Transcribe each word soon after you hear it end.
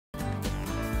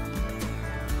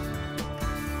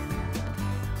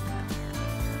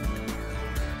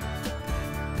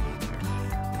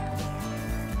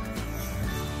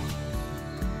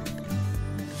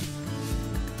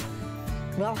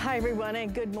Well, hi everyone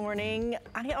and good morning.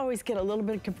 I always get a little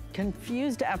bit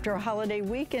confused after a holiday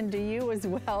weekend. Do you as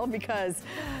well? Because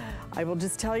I will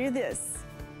just tell you this.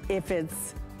 If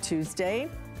it's Tuesday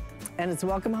and it's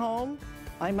welcome home,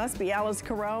 I must be Alice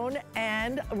Carone,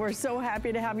 and we're so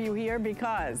happy to have you here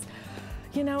because,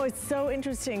 you know, it's so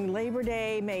interesting. Labor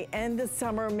Day may end the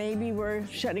summer. Maybe we're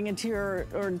shedding a tear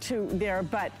or two there,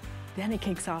 but then it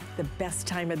kicks off the best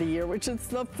time of the year, which is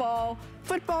the fall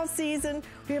football season.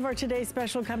 We have our Today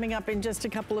Special coming up in just a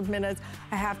couple of minutes.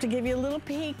 I have to give you a little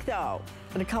peek though,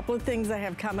 at a couple of things I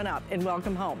have coming up in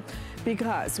Welcome Home.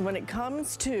 Because when it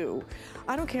comes to,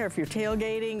 I don't care if you're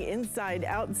tailgating, inside,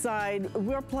 outside,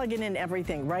 we're plugging in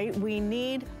everything, right? We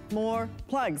need more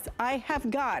plugs. I have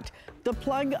got the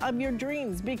plug of your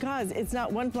dreams because it's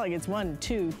not one plug, it's 1,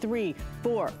 2, 3,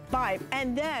 4, 5.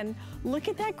 And then look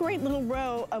at that great little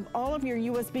row of all of your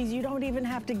USBs. You don't even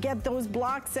have to get those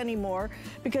blocks anymore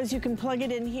because you can plug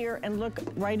it in here and look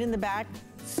right in the back,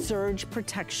 surge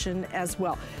protection as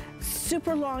well.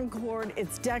 Super long cord,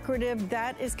 it's decorative.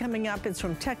 That is coming up. It's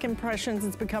from Tech Impressions.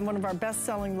 It's become one of our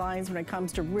best-selling lines when it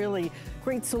comes to really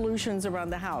great solutions around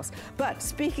the house. But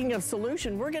speaking of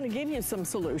solution, we're gonna give you some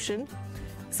solution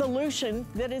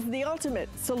that is the ultimate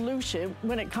solution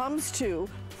when it comes to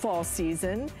fall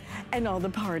season and all the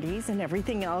parties and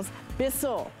everything else.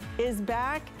 Bissell is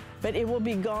back, but it will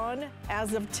be gone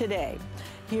as of today.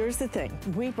 Here's the thing,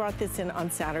 we brought this in on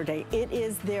Saturday. It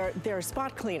is their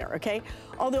spot cleaner, okay?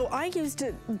 Although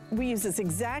we use this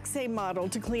exact same model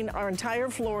to clean our entire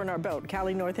floor in our boat,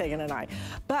 Callie Northagen and I.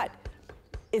 But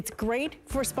it's great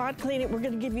for spot cleaning. We're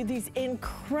gonna give you these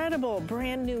incredible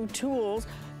brand new tools,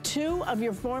 2 of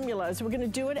your formulas. We're gonna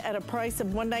do it at a price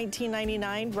of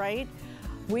 $119.99, right?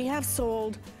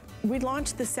 We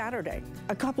launched this Saturday,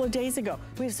 a couple of days ago.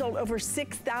 We've sold over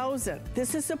 6,000.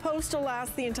 This is supposed to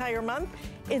last the entire month.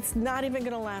 It's not even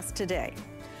gonna last today.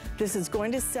 This is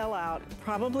going to sell out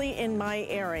probably in my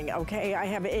airing, okay? I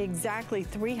have exactly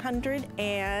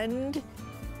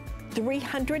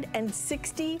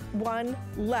 361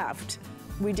 left.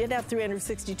 We did have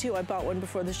 362, I bought one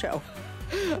before the show.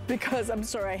 Because I'm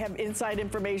sorry, I have inside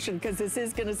information because this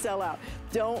is gonna sell out.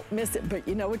 Don't miss it, but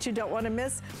you know what you don't wanna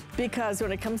miss? Because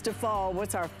when it comes to fall,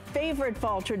 what's our favorite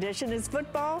fall tradition is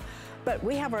football, but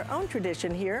we have our own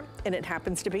tradition here, and it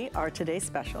happens to be our Today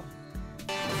Special.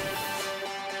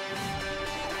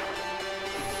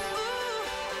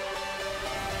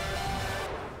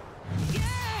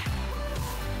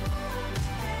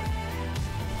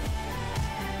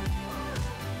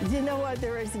 You know what,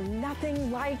 there is nothing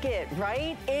like it,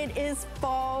 right? It is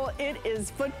fall, it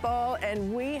is football,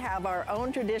 and we have our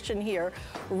own tradition here.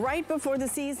 Right before the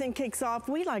season kicks off,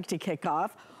 we like to kick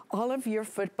off all of your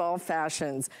football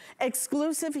fashions.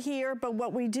 Exclusive here, but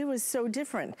what we do is so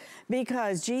different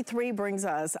because G3 brings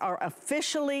us our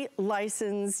officially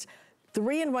licensed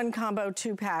 3-in-1 combo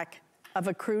 2-pack of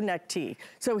a crew neck tee.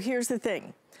 So here's the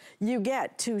thing. You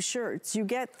get 2 shirts, you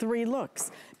get 3 looks,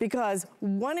 because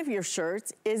one of your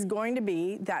shirts is going to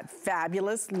be that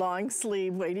fabulous long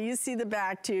sleeve. Wait till you see the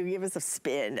back too, give us a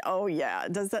spin. Oh yeah,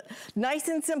 does that, nice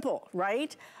and simple,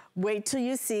 right? Wait till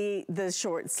you see the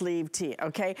short sleeve tee,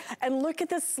 okay? And look at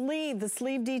the sleeve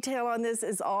detail on this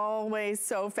is always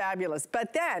so fabulous.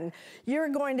 But then you're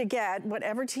going to get,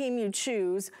 whatever team you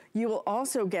choose, you will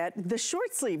also get the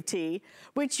short sleeve tee,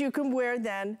 which you can wear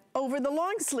then over the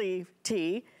long sleeve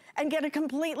tee, and get a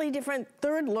completely different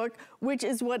 3rd look, which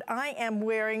is what I am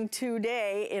wearing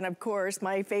today in, of course,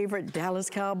 my favorite Dallas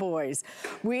Cowboys.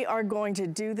 We are going to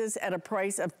do this at a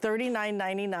price of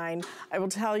 $39.99. I will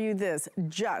tell you this,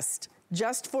 just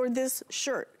for this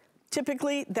shirt.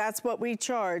 Typically, that's what we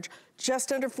charge,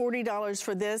 just under $40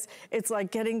 for this. It's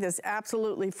like getting this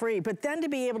absolutely free. But then to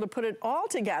be able to put it all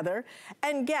together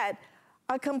and get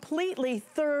a completely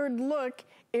 3rd look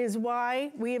is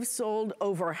why we have sold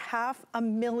over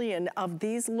 500,000 of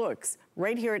these looks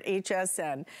right here at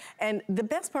HSN. And the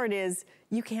best part is,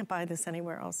 you can't buy this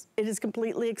anywhere else. It is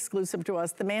completely exclusive to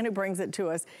us. The man who brings it to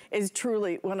us is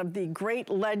truly one of the great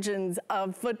legends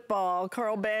of football.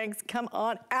 Carl Banks, come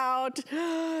on out,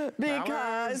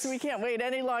 because we can't wait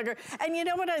any longer. And you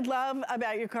know what I love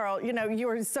about you, Carl? You know, you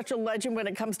are such a legend when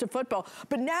it comes to football,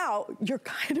 but now you're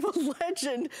kind of a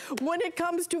legend when it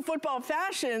comes to football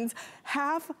fashions.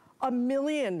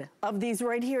 500,000 of these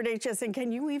right here at HSN.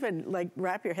 Can you even like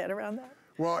wrap your head around that?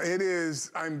 Well, it is,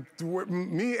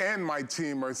 me and my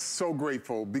team are so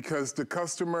grateful because the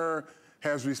customer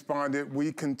has responded.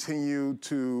 We continue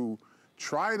to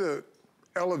try to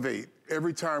elevate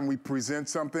every time we present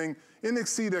something and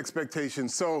exceed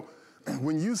expectations. So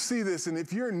when you see this, and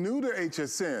if you're new to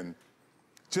HSN,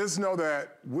 just know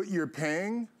that what you're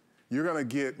paying, you're gonna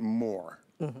get more.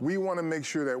 We want to make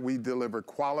sure that we deliver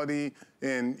quality,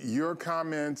 and your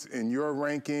comments and your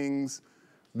rankings,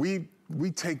 we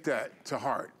take that to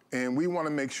heart. And we want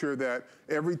to make sure that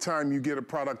every time you get a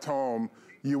product home,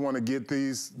 you want to get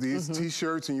these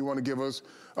T-shirts and you want to give us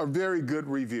a very good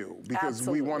review, because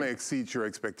we want to exceed your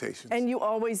expectations. And you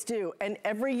always do. And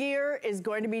every year is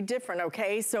going to be different,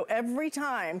 okay? So every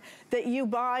time that you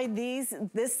buy this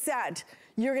set,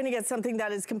 you're going to get something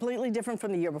that is completely different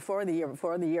from the year before, the year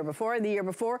before, the year before, the year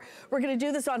before. We're going to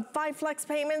do this on 5 flex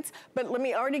payments, but let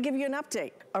me already give you an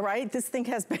update, all right? This thing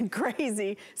has been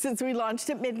crazy since we launched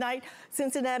at midnight.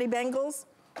 Cincinnati Bengals,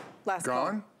 last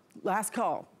call. Last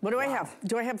call. What do I have?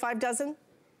 Do I have 5 dozen?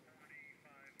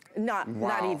 Not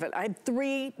even. I have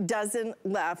 3 dozen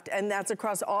left, and that's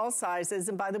across all sizes.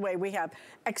 And by the way, we have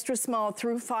extra small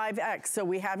through 5X, so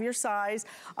we have your size.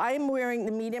 I am wearing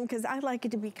the medium because I like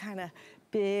it to be kind of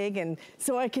big, and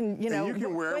so I can, you know, you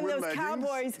can wear when it with those leggings.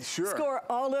 Cowboys Sure. score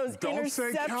all those Don't interceptions.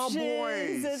 say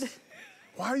Cowboys.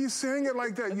 Why are you saying it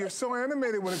like that? You're so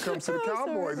animated when it comes to the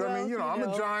Cowboys. Sorry, I mean, you know, I'm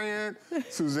a Giant,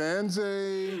 Suzanne's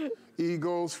a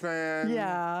Eagles fan.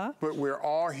 Yeah. But we're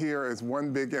all here as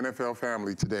one big NFL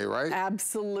family today, right?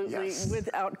 Absolutely, Yes.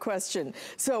 without question.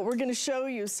 So we're going to show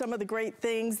you some of the great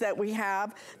things that we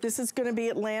have. This is going to be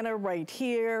Atlanta right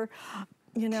here.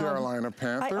 You know, Carolina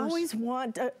Panthers. I always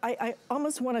want, I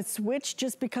almost want to switch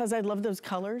just because I love those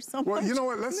colors so much. Well, you know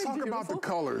what? Let's talk about the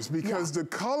colors, because the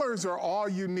colors are all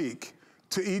unique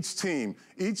to each team.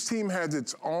 Each team has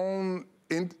its own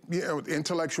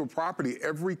intellectual property.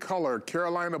 Every color,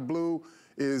 Carolina blue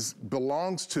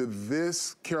belongs to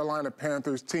this Carolina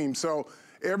Panthers team. So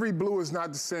every blue is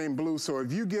not the same blue. So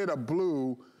if you get a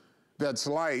blue that's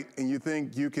light and you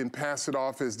think you can pass it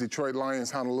off as Detroit Lions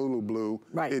Honolulu blue,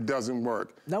 it doesn't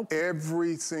work. Nope.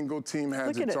 Every single team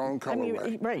has its own colorway. I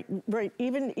mean, right.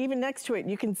 Even next to it,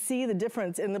 you can see the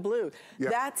difference in the blue.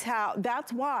 Yep.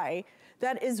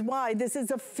 That is why this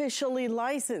is officially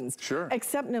licensed. Sure.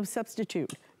 Except no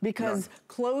substitute, because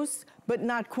close but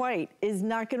not quite is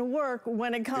not going to work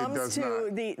when it comes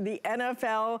to the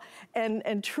NFL.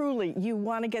 And truly, you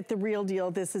want to get the real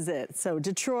deal. This is it. So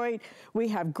Detroit, we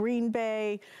have Green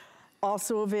Bay,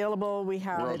 also available. We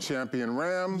have World champion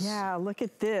Rams. Yeah, look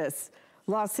at this.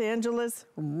 Los Angeles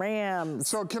Rams.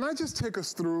 So can I just take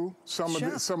us through some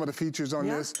of the features on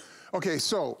this? Okay,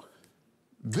 so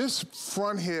this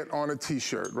front hit on a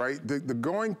T-shirt, right? The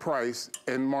going price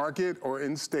in market or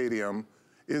in stadium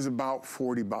is about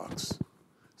 $40.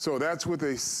 So that's with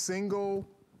a single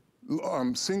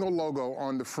logo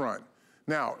on the front.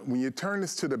 Now, when you turn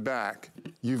this to the back,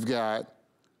 you've got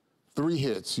 3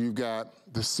 hits. You've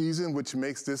got the season, which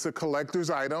makes this a collector's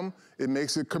item. It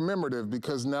makes it commemorative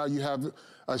because now you have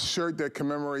a shirt that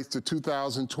commemorates the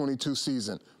 2022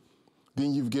 season.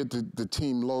 Then you get the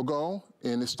team logo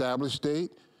and established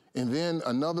date. And then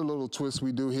another little twist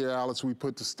we do here, Alice, we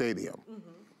put the stadium.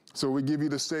 So we give you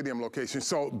the stadium location.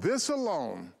 So this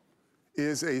alone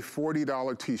is a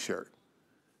 $40 T-shirt.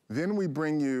 Then we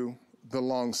bring you the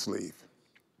long sleeve.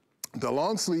 The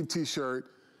long sleeve T-shirt,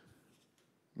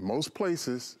 most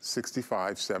places,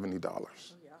 $65,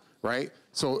 $70, right?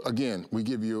 So again, we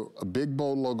give you a big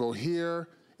bold logo here,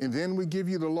 and then we give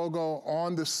you the logo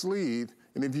on the sleeve.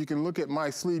 And if you can look at my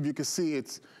sleeve, you can see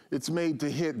it's made to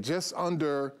hit just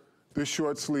under the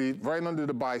short sleeve, right under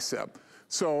the bicep.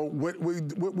 So what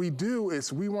we do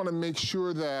is we want to make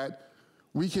sure that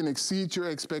we can exceed your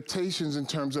expectations in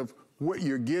terms of what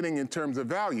you're getting in terms of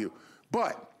value.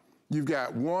 But you've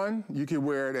got one, you can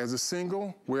wear it as a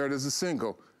single, wear it as a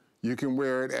single. You can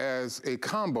wear it as a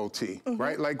combo tee,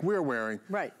 right? Like we're wearing.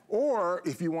 Right. Or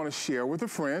if you want to share with a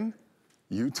friend,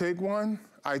 you take one,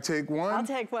 I take one. I'll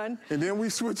take one. And then we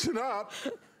switch it up.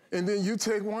 And then you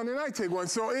take one and I take one.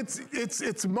 So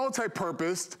it's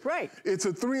multi-purposed. Right. It's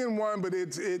a 3-in-1,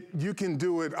 but you can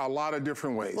do it a lot of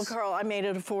different ways. Well, Carl, I made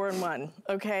it a 4-in-1,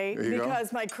 okay? There you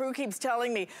because my crew keeps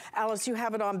telling me, Alice, you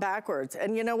have it on backwards.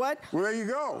 And you know what? Well, there you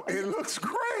go. It looks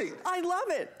great. I love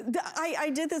it. I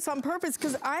did this on purpose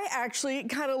because I actually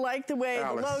kind of like the way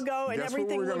Alice, the logo and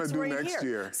everything looks right here. Guess what we're going to do next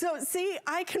year? So see,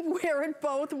 I can wear it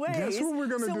both ways. Guess what we're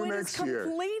going to do next year? So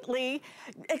completely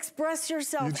express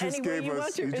yourself any way you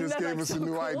want to. You just gave us a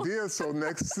new idea, so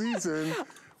next season,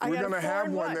 we're going to have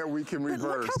one that we can reverse.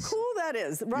 But look how cool that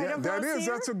is, right? Yeah, that is.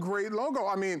 That's a great logo.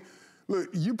 I mean, look,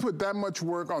 you put that much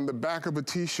work on the back of a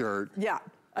T-shirt. Yeah.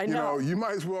 I know. You know, you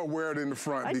might as well wear it in the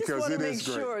front because it is great. I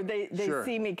just want to make sure they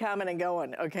see me coming and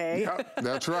going, okay? Yep,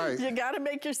 that's right. You got to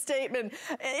make your statement.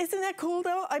 Isn't that cool,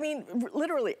 though? I mean,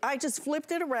 literally, I just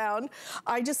flipped it around.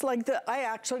 I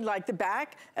actually like the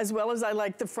back as well as I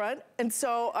like the front, and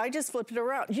so I just flipped it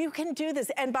around. You can do this,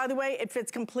 and by the way, it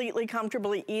fits completely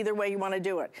comfortably either way you want to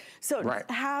do it. So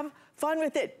have fun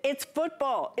with it. It's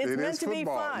football. It's meant to be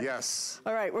fun. Yes.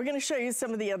 All right, we're going to show you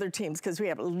some of the other teams because we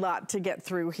have a lot to get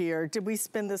through here. Did we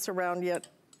spin this around yet?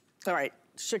 All right,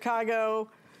 Chicago.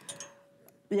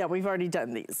 Yeah, we've already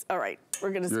done these. All right, we're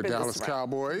going to spin this around. Your Dallas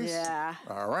Cowboys. Yeah.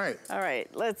 All right. All right,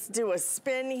 let's do a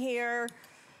spin here.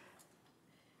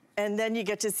 And then you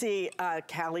get to see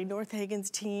Callie Northagen's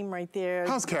team right there.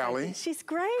 How's Callie? She's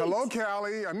great. Hello,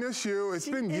 Callie. I miss you. It's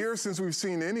been years since we've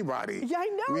seen anybody. Yeah, I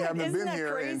know. We haven't been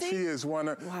here, crazy? and she is one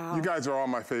of. Wow. You guys are all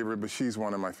my favorite, but she's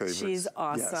one of my favorites. She's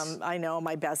awesome. Yes. I know,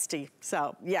 my bestie.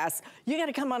 So yes, you got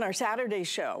to come on our Saturday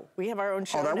show. We have our own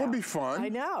show. Oh, that now. would be fun. I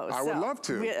know. I would love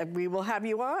to. We will have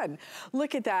you on.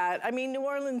 Look at that. I mean, New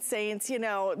Orleans Saints. You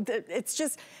know, it's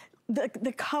just.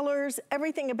 The colors,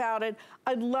 everything about it.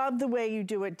 I love the way you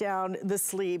do it down the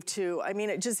sleeve too. I mean,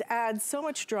 it just adds so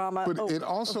much drama. But it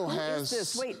also has. Who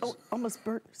is this? Wait, almost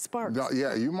burnt sparks.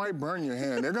 Yeah, you might burn your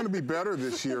hand. They're going to be better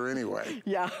this year anyway.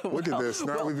 Yeah. Look at this.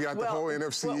 Now we've got the whole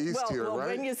NFC East here,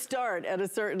 right? When you start at a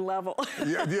certain level.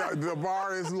 yeah, the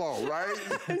bar is low, right?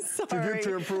 I'm sorry. To get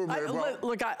to improvement.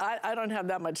 Look, I don't have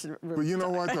that much. But you know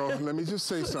what, though? Let me just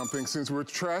say something. Since we're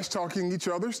trash talking each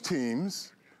other's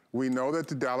teams. We know that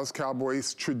the Dallas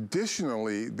Cowboys,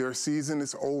 traditionally, their season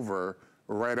is over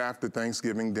right after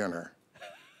Thanksgiving dinner.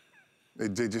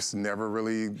 They just never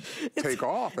really take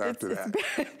off after that.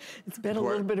 It's been a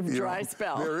little bit of a dry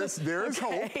spell. There is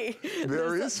hope.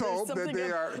 There is hope that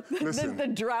they are. Listen, the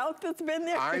drought that's been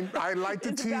there. I like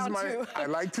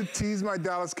to tease my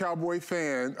Dallas Cowboy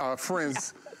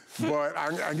friends. But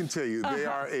I can tell you, they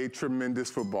are a tremendous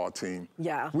football team.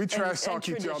 Yeah. We trash talk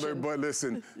each other, but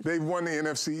listen, they've won the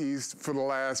NFC East for the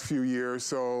last few years,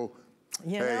 so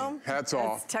you know, hats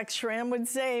off. As Tex Schramm would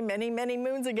say many, many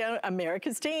moons ago,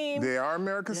 America's team. They are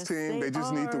America's team. They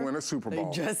just need to win a Super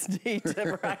Bowl. They just need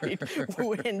to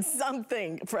win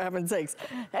something, for heaven's sakes.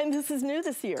 And this is new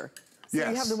this year. So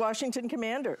you have the Washington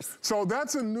Commanders. So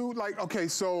that's a new, okay,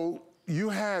 so you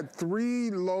had 3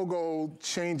 logo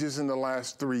changes in the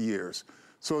last 3 years.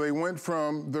 So they went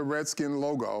from the Redskin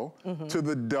logo to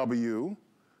the W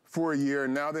for a year,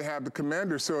 and now they have the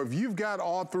Commander. So if you've got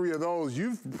all 3 of those,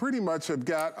 you've pretty much have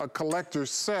got a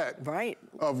collector's set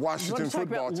of Washington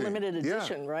football team. Limited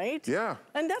edition, right? Yeah.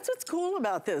 And that's what's cool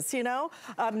about this, you know?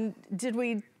 Did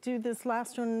we do this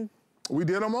last one? We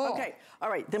did them all. Okay, all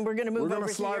right, then we're gonna move over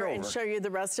here and show you the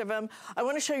rest of them. I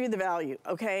wanna show you the value,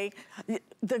 okay?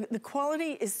 The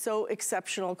quality is so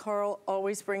exceptional. Carl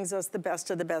always brings us the best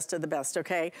of the best of the best,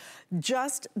 okay?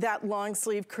 Just that long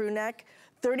sleeve crew neck,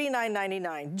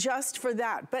 $39.99, just for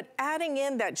that. But adding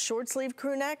in that short sleeve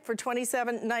crew neck for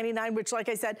 $27.99, which like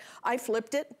I said, I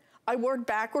flipped it. I wore it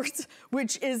backwards,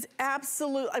 which is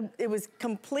it was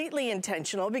completely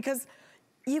intentional because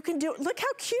you can do it. Look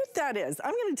how cute that is.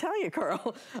 I'm going to tell you,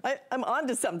 Carl. I'm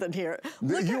onto something here.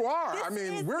 You are. I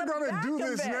mean, we're going to do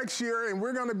this next year, and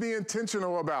we're going to be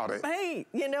intentional about it. Hey,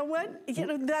 you know what? You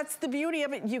know, that's the beauty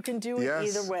of it. You can do it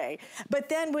either way. But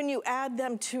then when you add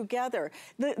them together,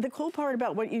 the cool part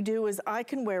about what you do is I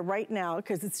can wear right now,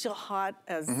 because it's still hot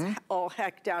as all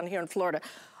heck down here in Florida,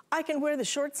 I can wear the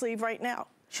short sleeve right now.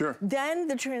 Sure. Then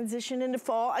the transition into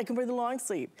fall, I can wear the long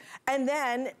sleeve. And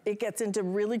then it gets into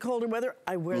really colder weather,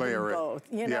 I wear them both.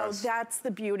 You know, that's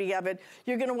the beauty of it.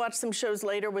 You're gonna watch some shows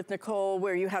later with Nicole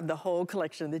where you have the whole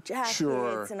collection of the jackets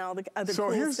and all the other cool stuff. So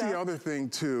here's the other thing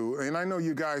too, and I know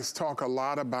you guys talk a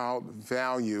lot about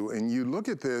value, and you look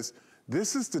at this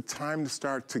is the time to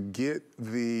start to get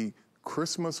the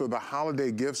Christmas or the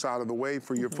holiday gifts out of the way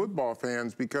for your football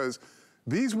fans, because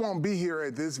these won't be here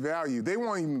at this value. They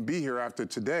won't even be here after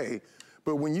today.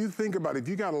 But when you think about it, if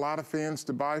you got a lot of fans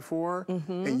to buy for,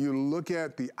 and you look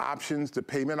at the options, the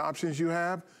payment options you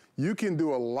have, you can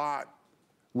do a lot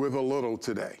with a little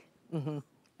today.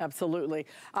 Absolutely.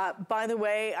 By the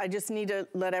way, I just need to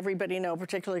let everybody know,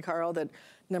 particularly Carl, that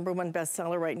 #1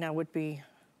 bestseller right now would be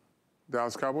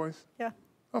Dallas Cowboys? Yeah.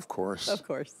 Of course. Of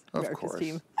course. America's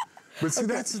team. But see,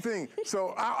 that's the thing.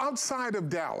 So outside of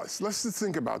Dallas, let's just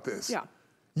think about this. Yeah.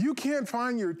 You can't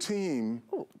find your team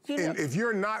if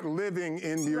you're not living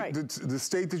in the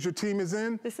state that your team is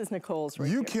in. This is Nicole's right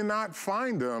You cannot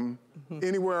find them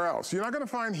anywhere else. You're not going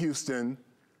to find Houston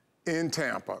in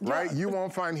Tampa, right? You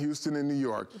won't find Houston in New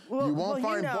York. You won't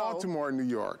find Baltimore in New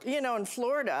York. You know, in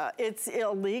Florida, it's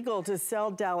illegal to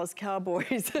sell Dallas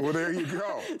Cowboys. Well, there you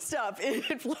go. Stuff in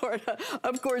Florida.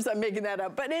 Of course, I'm making that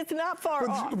up, but it's not far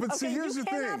off. But see, here's the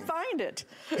thing. You cannot find it.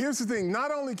 Here's the thing. Not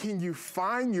only can you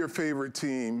find your favorite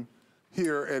team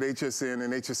here at HSN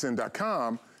and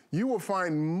hsn.com, you will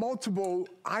find multiple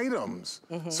items.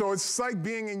 So it's like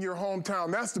being in your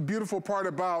hometown. That's the beautiful part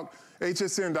about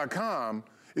hsn.com.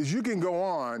 Is you can go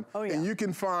on and you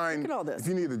can find, if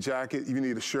you need a jacket, you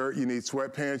need a shirt, you need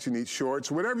sweatpants, you need shorts,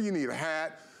 whatever you need, a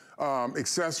hat,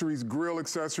 accessories, grill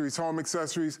accessories, home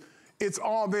accessories, it's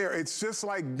all there. It's just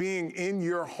like being in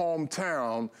your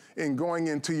hometown and going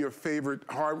into your favorite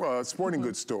sporting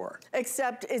goods store.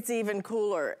 Except it's even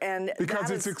cooler. And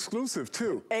because it's exclusive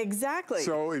too. Exactly.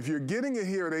 So if you're getting it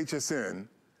here at HSN,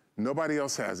 nobody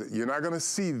else has it. You're not gonna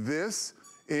see this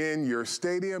in your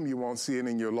stadium, you won't see it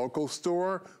in your local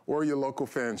store or your local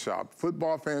fan shop.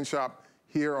 Football fan shop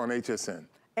here on HSN.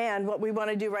 And what we want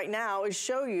to do right now is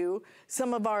show you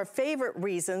some of our favorite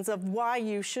reasons of why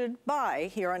you should buy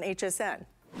here on HSN.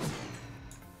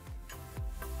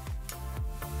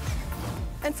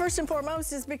 And first and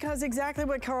foremost is because exactly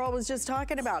what Carl was just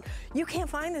talking about. You can't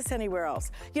find this anywhere else.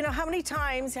 You know, how many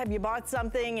times have you bought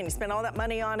something and you spent all that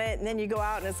money on it and then you go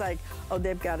out and it's like, oh,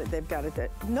 they've got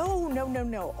it. No, no, no,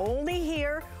 no. Only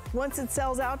here, once it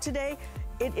sells out today,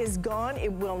 it is gone.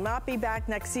 It will not be back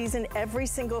next season. Every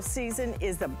single season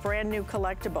is a brand new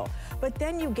collectible. But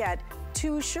then you get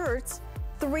 2 shirts,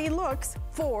 3 looks,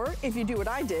 4 if you do what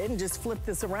I did and just flip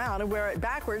this around and wear it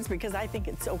backwards because I think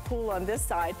it's so cool on this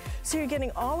side. So you're getting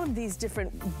all of these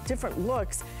different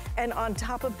looks, and on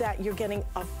top of that, you're getting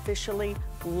officially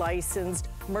licensed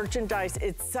merchandise.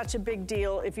 It's such a big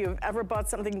deal. If you've ever bought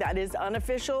something that is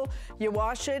unofficial, you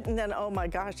wash it and then, oh my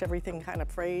gosh, everything kind of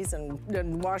frays and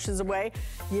washes away.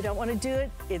 You don't want to do it.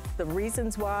 It's the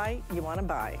reasons why you want to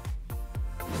buy.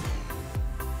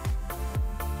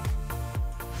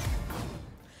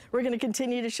 We're going to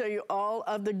continue to show you all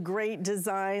of the great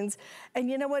designs. And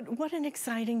you know what? What an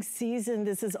exciting season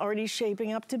this is already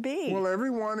shaping up to be. Well,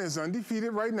 everyone is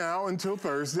undefeated right now until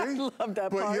Thursday. I love that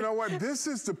part. But you know what? This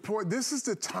is the point. This is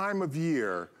the time of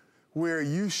year where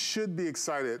you should be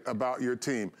excited about your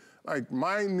team. Like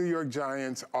my New York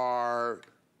Giants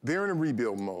they're in a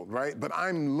rebuild mode, right? But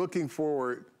I'm looking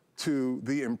forward to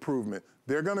the improvement.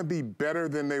 They're going to be better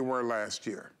than they were last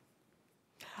year.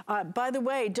 By the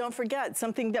way, don't forget,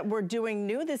 something that we're doing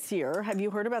new this year. Have you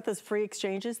heard about this free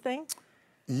exchanges thing?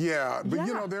 Yeah, but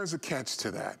you know, there's a catch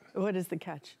to that. What is the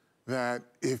catch? That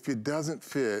if it doesn't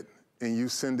fit and you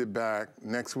send it back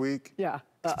next week,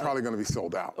 it's probably going to be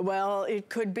sold out. Well, it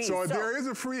could be. So there is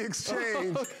a free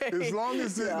exchange as long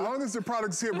as the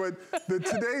product's here. But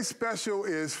today's special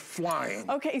is flying.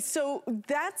 Okay, so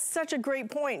that's such a great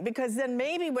point, because then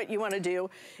maybe what you want to do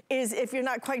is, if you're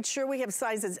not quite sure, we have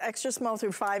sizes extra small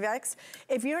through 5X.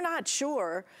 If you're not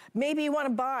sure, maybe you want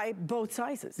to buy both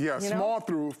sizes. Yeah, small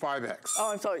through 5X.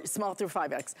 Oh, I'm sorry, small through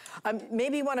 5X.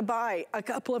 Maybe you want to buy a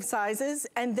couple of sizes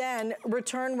and then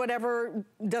return whatever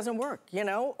doesn't work, you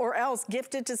know, or else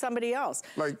gift it to somebody else.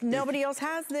 Like nobody else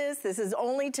has this. This is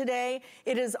only today.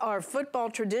 It is our football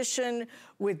tradition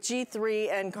with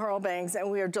G3 and Carl Banks,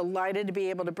 and we are delighted to be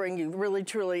able to bring you, really,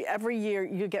 truly, every year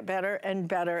you get better and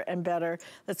better and better.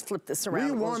 Let's flip this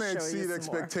around. We want to exceed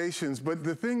expectations, but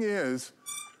the thing is,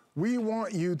 we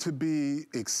want you to be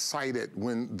excited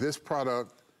when this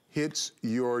product hits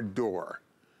your door.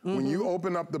 When you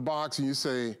open up the box and you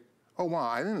say, oh, wow,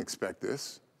 I didn't expect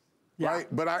this. Right?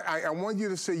 But I want you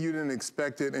to say you didn't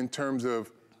expect it in terms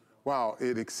of, wow,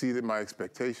 it exceeded my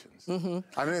expectations.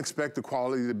 I didn't expect the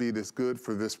quality to be this good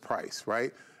for this price,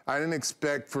 right? I didn't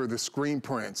expect for the screen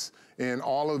prints and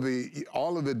all of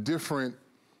the different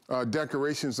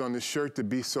decorations on the shirt to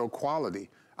be so quality.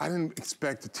 I didn't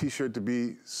expect the t-shirt to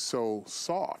be so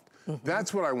soft.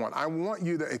 That's what I want. I want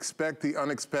you to expect the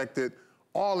unexpected,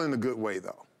 all in a good way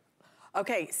though.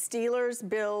 Okay, Steelers,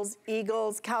 Bills,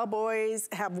 Eagles, Cowboys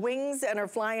have wings and are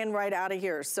flying right out of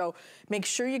here. So make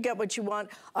sure you get what you want.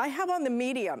 I have on the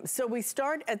medium. So we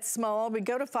start at small, we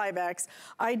go to 5X.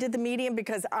 I did the medium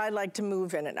because I like to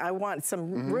move in it. I want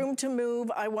some room to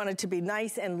move. I want it to be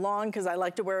nice and long because I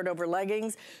like to wear it over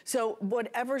leggings. So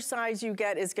whatever size you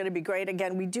get is gonna be great.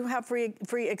 Again, we do have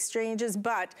free exchanges,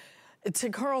 but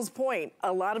to Carl's point,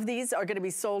 a lot of these are going to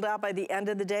be sold out by the end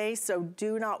of the day, so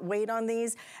do not wait on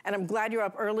these. And I'm glad you're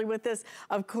up early with this.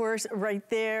 Of course, right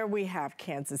there, we have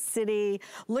Kansas City.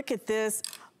 Look at this.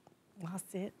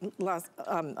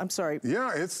 I'm sorry.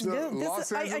 Yeah, it's the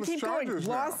Los Angeles Chargers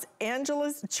now. Los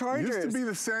Angeles Chargers. Used to be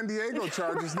the San Diego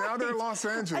Chargers. Now they're Los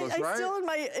Angeles, right? Still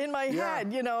in my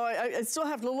head, you know, I still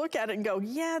have to look at it and go,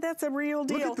 yeah, that's a real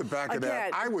deal. Look at the back of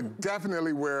that. I would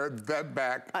definitely wear that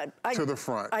back to the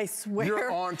front. I swear.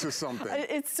 You're on to something.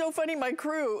 It's so funny. My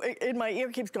crew in my ear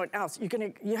keeps going, Alice,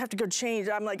 you have to go change.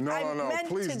 I'm like, no,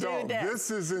 please don't.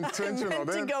 This is intentional. I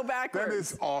meant to go backwards. That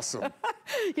is awesome.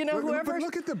 You know, but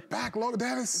look at the back logo.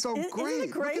 That is so great. Isn't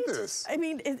it great? Look at this. I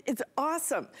mean, it's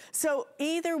awesome. So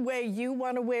either way you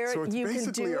want to wear it, you can do it. So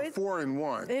it's basically a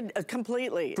 4-in-1.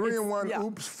 Completely. 3-in-1, yeah.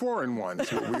 Oops, 4-in-1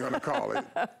 is what we're going to call it.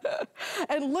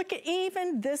 And look at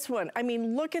even this one. I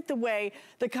mean, look at the way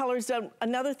the color's done.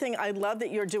 Another thing I love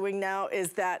that you're doing now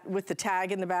is that with the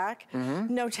tag in the back,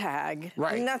 no tag.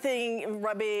 Right. Nothing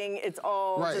rubbing. It's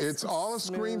all right. It's all a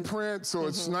screen print, so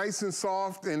it's nice and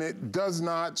soft, and it does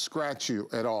not scratch you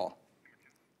at all.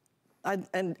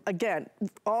 And again,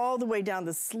 all the way down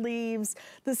the sleeves.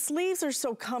 The sleeves are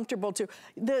so comfortable too.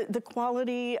 The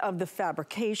quality of the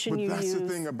fabrication you use. But that's the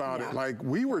thing about it. Like,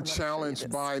 we were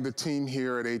challenged by the team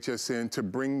here at HSN to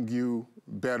bring you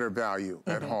better value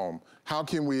at home. How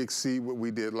can we exceed what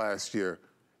we did last year?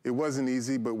 It wasn't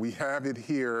easy, but we have it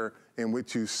here, and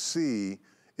what you see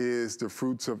is the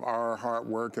fruits of our hard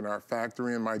work and our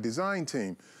factory and my design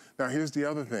team. Now, here's the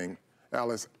other thing.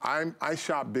 Alice, I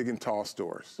shop big and tall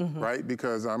stores, right?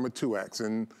 Because I'm a 2X,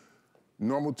 and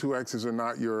normal 2Xs are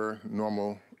not your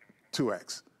normal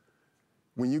 2X.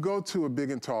 When you go to a big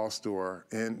and tall store,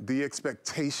 and the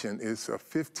expectation is a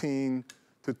 15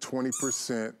 to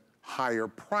 20% higher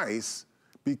price,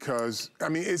 because, I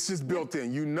mean, it's just built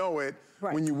in. You know it.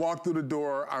 Right. When you walk through the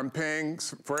door, I'm paying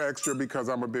for extra because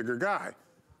I'm a bigger guy.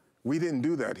 We didn't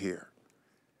do that here.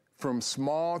 From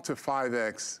small to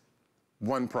 5X,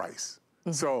 one price.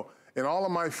 So, and all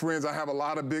of my friends, I have a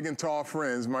lot of big and tall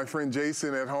friends. My friend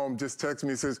Jason at home just texts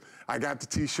me and says, I got the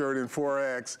t-shirt in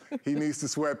 4X. He needs the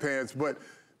sweatpants. But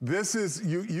this is,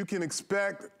 you can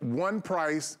expect one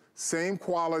price, same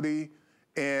quality,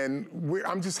 and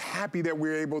I'm just happy that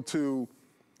we're able to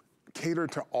cater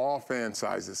to all fan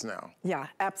sizes now. Yeah,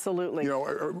 absolutely. You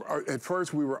know, at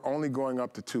first we were only going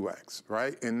up to 2X,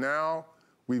 right? And now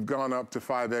we've gone up to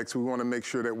 5X. We want to make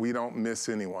sure that we don't miss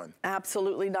anyone.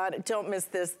 Absolutely not. Don't miss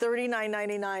this.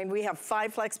 $39.99. We have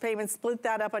 5 flex payments. Split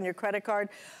that up on your credit card.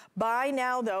 Buy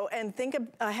now, though, and think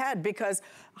ahead, because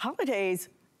holidays,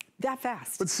 that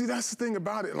fast. But see, that's the thing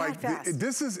about it. Like,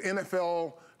 this is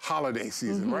NFL holiday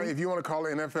season, right? If you want to call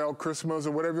it NFL Christmas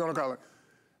or whatever you want to call it.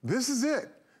 This is it.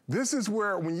 This is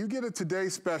where, when you get a Today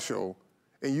Special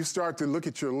and you start to look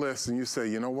at your list and you say,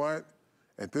 you know what?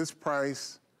 At this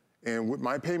price, and with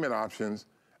my payment options,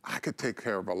 I could take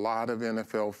care of a lot of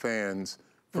NFL fans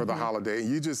for the holiday.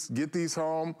 You just get these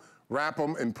home, wrap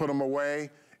them, and put them away.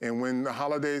 And when the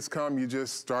holidays come, you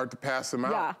just start to pass them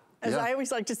out. As I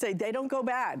always like to say, they don't go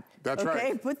bad. That's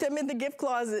right. Put them in the gift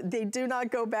closet. They do not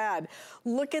go bad.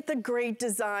 Look at the great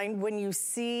design. When you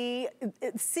seeing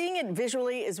it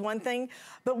visually is one thing,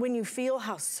 but when you feel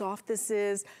how soft this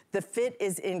is, the fit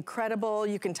is incredible.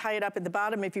 You can tie it up at the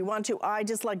bottom if you want to. I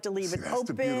just like to leave it open. That's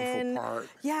the beautiful part.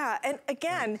 Yeah, and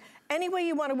again, any way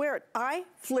you want to wear it. I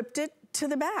flipped it to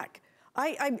the back.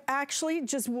 I actually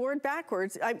just wore it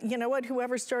backwards. You know what?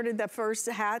 Whoever started that first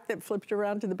hat that flipped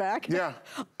around to the back. Yeah.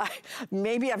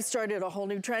 Maybe I've started a whole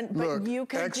new trend, but look, you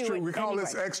can do it. We call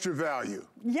this extra value.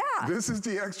 Yeah. This is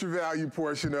the extra value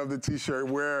portion of the t-shirt,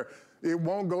 where it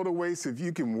won't go to waste. If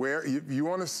you can wear, if you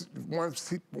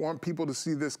want people to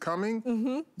see this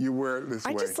coming, you wear it this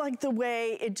way. I just like the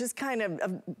way it just kind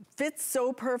of fits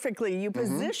so perfectly. You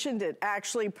positioned it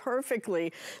actually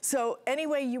perfectly. So any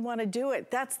way you want to do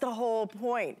it, that's the whole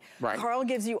point. Right. Carl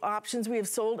gives you options. We have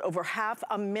sold over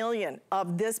 500,000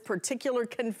 of this particular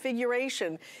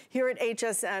configuration here at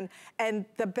HSN. And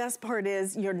the best part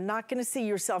is you're not going to see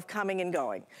yourself coming and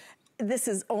going. This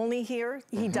is only here.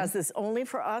 He does this only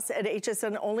for us at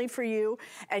HSN, only for you.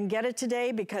 And get it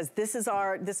today, because this is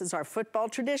our football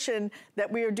tradition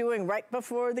that we are doing right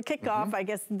before the kickoff, I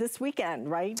guess this weekend,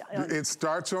 right? It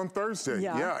starts on Thursday.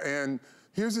 Yeah. And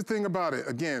here's the thing about it.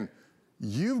 Again,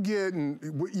 you're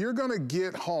gonna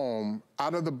get home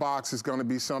out of the box is gonna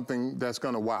be something that's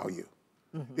gonna wow you.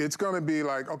 It's gonna be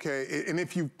like, okay, and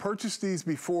if you've purchased these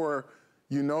before,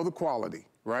 you know the quality.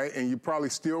 Right? And you probably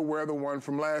still wear the one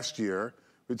from last year,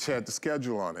 which had the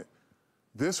schedule on it.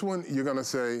 This one, you're gonna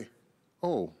say,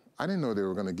 oh, I didn't know they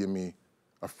were gonna give me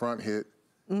a front hit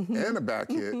and a back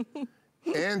hit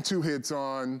and 2 hits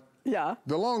on the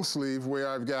long sleeve, where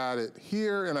I've got it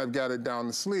here and I've got it down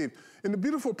the sleeve. And the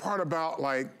beautiful part about,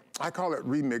 like, I call it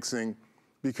remixing,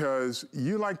 because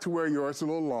you like to wear yours a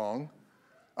little long.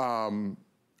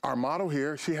 Our model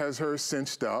here, she has hers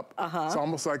cinched up. It's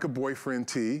almost like a boyfriend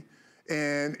tee.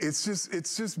 And it's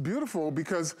just beautiful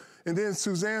because, and then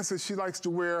Suzanne says she likes to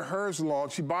wear hers long.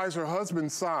 She buys her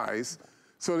husband's size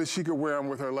so that she could wear them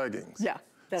with her leggings. Yeah.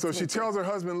 So she tells her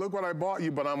husband, look what I bought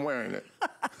you, but I'm wearing it.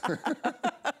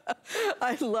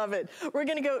 I love it. We're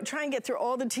gonna go try and get through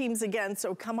all the teams again,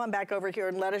 so come on back over here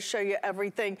and let us show you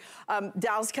everything.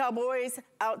 Dallas Cowboys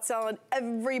outselling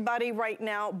everybody right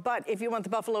now, but if you want the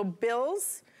Buffalo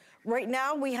Bills, right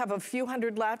now we have a few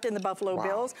hundred left in the Buffalo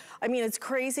Bills. I mean, it's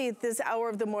crazy at this hour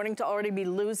of the morning to already be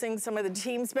losing some of the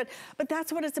teams, but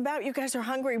that's what it's about. You guys are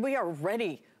hungry. We are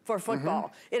ready for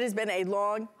football. It has been a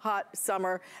long, hot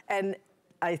summer, and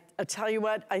I tell you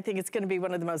what, I think it's going to be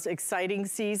one of the most exciting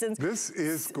seasons. This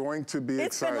is going to be exciting.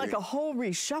 It's been like a whole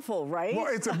reshuffle, right? Well,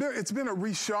 it's been a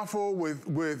reshuffle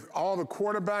with all the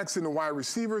quarterbacks and the wide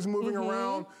receivers moving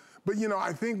around. But, you know,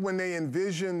 I think when they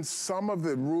envisioned some of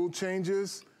the rule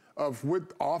changes of what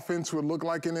offense would look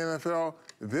like in the NFL,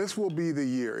 this will be the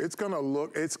year. It's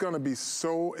going to be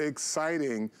so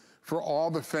exciting for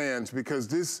all the fans because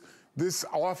this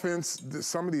offense,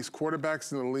 some of these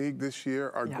quarterbacks in the league this year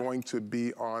are going to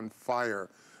be on fire.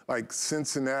 Like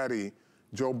Cincinnati,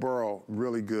 Joe Burrow,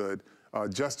 really good.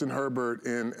 Justin Herbert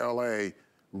in LA,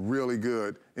 really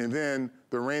good. And then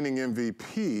the reigning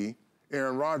MVP,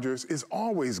 Aaron Rodgers, is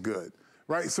always good,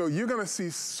 right? So you're going to see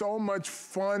so much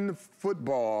fun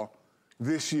football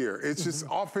this year. It's just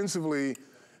offensively,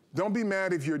 don't be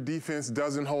mad if your defense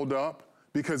doesn't hold up,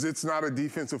 because it's not a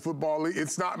defensive football league.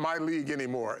 It's not my league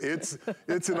anymore. It's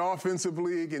an offensive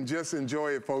league, and just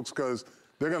enjoy it, folks, because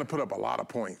they're going to put up a lot of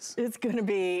points. It's going to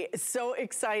be so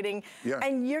exciting. Yeah.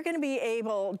 And you're going to be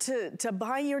able to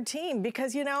buy your team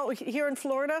because, you know, here in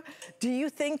Florida, do you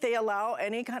think they allow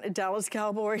any kind of Dallas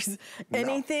Cowboys,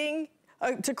 anything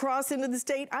to cross into the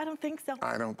state? I don't think so.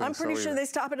 I don't think I'm pretty sure they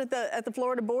stop it at the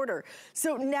Florida border.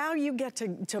 So now you get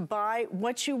to buy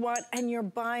what you want, and you're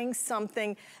buying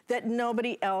something that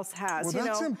nobody else has. Well,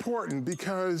 that's important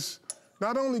because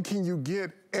not only can you get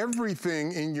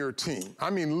everything in your team, I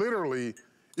mean, literally,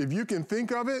 if you can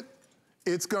think of it,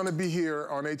 it's going to be here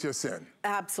on HSN.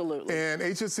 Absolutely. And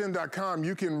hsn.com,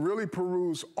 you can really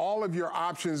peruse all of your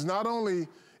options, not only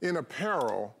in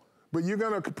apparel, but you're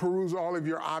going to peruse all of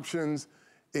your options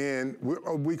in,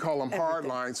 we call them hard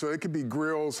lines. So it could be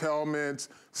grills, helmets,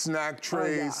 snack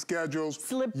trays, schedules,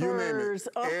 slippers, you name it.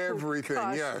 Everything,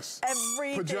 gosh, yes.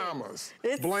 Everything. Pajamas,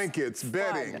 It's blankets,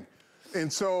 bedding.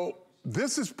 And so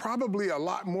this is probably a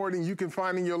lot more than you can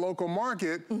find in your local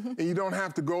market, and you don't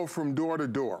have to go from door to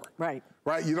door. Right.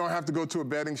 Right? You don't have to go to a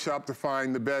bedding shop to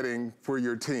find the bedding for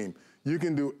your team. You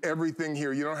can do everything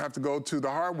here. You don't have to go to the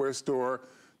hardware store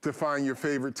to find your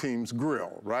favorite team's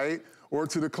grill, right? Or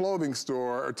to the clothing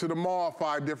store, or to the mall,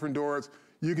 5 different doors.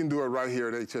 You can do it right here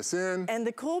at HSN. And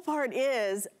the cool part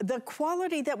is the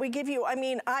quality that we give you. I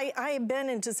mean, I have been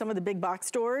into some of the big box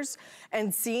stores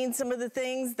and seen some of the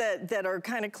things that are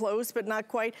kind of close but not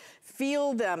quite.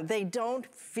 Feel them. They don't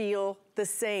feel the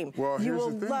same. Well, you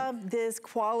will love this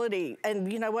quality.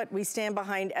 And you know what? We stand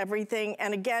behind everything.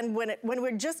 And again, when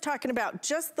we're just talking about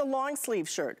just the long sleeve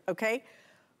shirt, okay?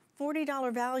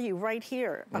 $40 value right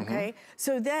here, okay?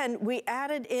 So then we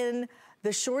added in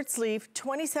the short sleeve,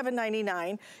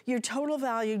 $27.99. Your total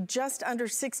value just under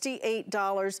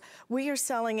 $68. We are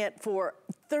selling it for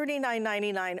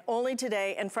 $39.99 only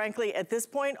today. And frankly, at this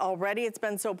point already, it's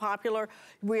been so popular,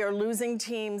 we are losing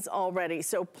teams already.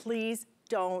 So please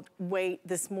don't wait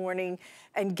this morning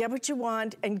and get what you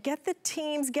want and get the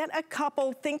teams, get a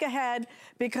couple, think ahead,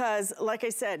 because like I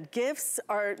said,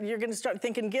 you're gonna start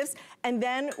thinking gifts, and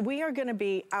then we are gonna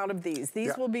be out of these.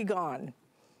 These will be gone.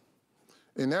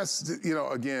 And that's, you know,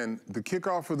 again, the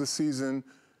kickoff of the season,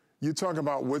 you talk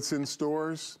about what's in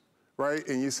stores, right?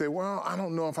 And you say, well, I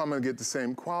don't know if I'm gonna get the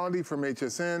same quality from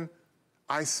HSN.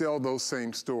 I sell those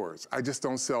same stores. I just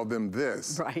don't sell them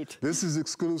this. Right. This is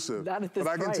exclusive. Not at this But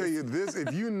I can price. tell you this,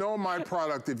 if you know my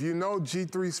product, if you know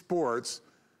G3 Sports,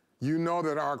 you know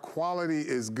that our quality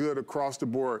is good across the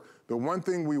board. The one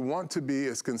thing we want to be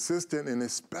is consistent, and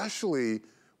especially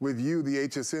with you, the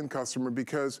HSN customer,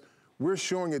 because we're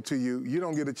showing it to you. You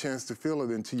don't get a chance to feel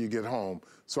it until you get home.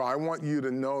 So I want you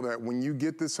to know that when you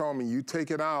get this home and you take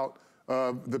it out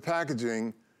of the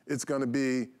packaging, it's gonna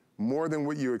be more than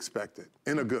what you expected,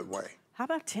 in a good way. How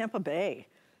about Tampa Bay?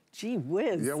 Gee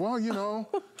whiz. Yeah, well, you know,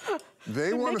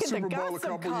 They won a Super Bowl a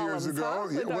couple years ago.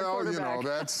 Yeah, well, you know,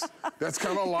 that's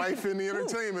kind of life in the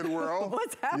entertainment world.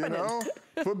 What's happening? You know,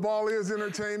 football is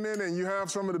entertainment, and you have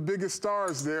some of the biggest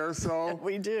stars there, so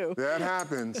we do. That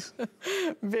happens.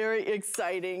 Very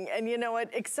exciting. And you know what?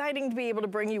 Exciting to be able to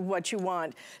bring you what you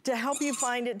want, to help you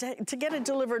find it, to get it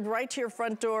delivered right to your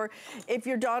front door. If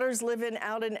your daughter's living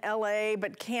out in LA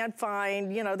but can't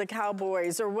find, you know, the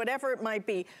Cowboys or whatever it might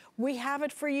be, we have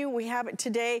it for you. We have it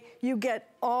today. You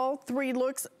get all 3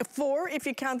 looks, 4 if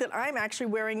you count that I'm actually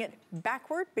wearing it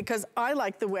backward, because I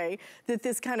like the way that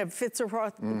this kind of fits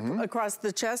across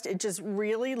the chest. It just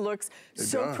really looks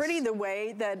so pretty the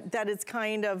way that it's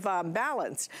kind of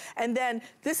balanced. And then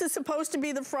this is supposed to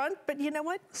be the front, but you know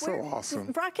what? So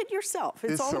awesome. Rock it yourself.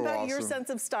 It's all about your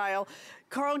sense of style.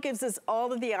 Carl gives us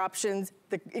all of the options,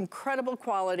 the incredible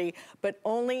quality, but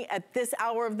only at this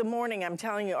hour of the morning, I'm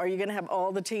telling you, are you gonna have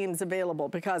all the teams available,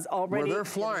 because already— Well, they're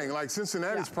flying. Like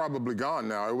Cincinnati's probably gone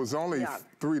now. It was only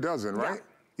 3 dozen, right?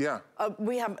 Yeah.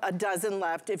 We have a dozen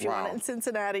left if you want it in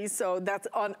Cincinnati, so that's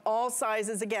on all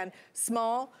sizes. Again,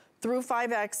 small through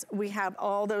 5X, we have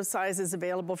all those sizes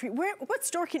available for you. What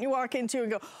store can you walk into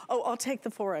and go, oh, I'll take the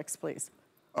 4X, please?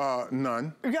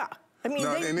 None. Yeah. I mean,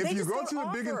 and if you go to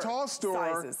a big and tall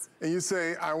store and you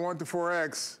say, I want the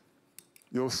 4X,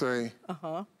 you'll say,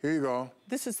 here you go.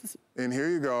 This is— and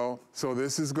here you go. So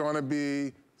this is gonna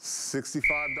be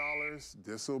 $65.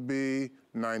 This will be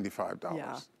 $95.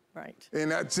 Yeah, right. And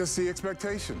that's just the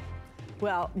expectation.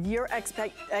 Well, your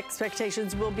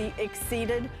expectations will be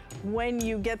exceeded when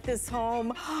you get this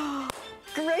home.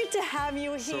 Great to have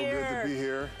you here. So good to be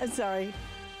here.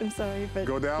 I'm sorry, but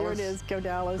go Dallas. Here it is. Go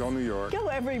Dallas. Go New York. Go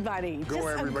everybody. Go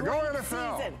everybody. Go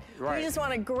NFL. Season. Right. We just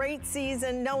want a great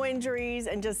season, no injuries,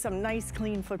 and just some nice,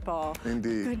 clean football.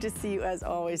 Indeed. Good to see you as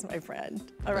always, my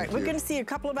friend. All right, we're going to see you a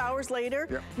couple of hours later.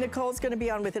 Yep. Nicole's going to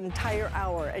be on with an entire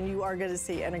hour, and you are going to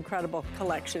see an incredible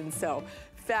collection. So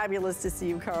fabulous to see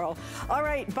you, Carl. All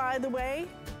right, by the way,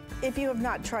 if you have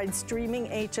not tried streaming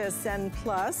HSN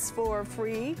Plus for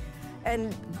free,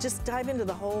 and just dive into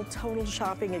the whole total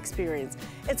shopping experience.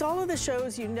 It's all of the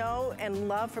shows you know and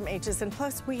love from HSN.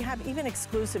 Plus, we have even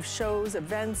exclusive shows,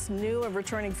 events, new and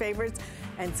returning favorites,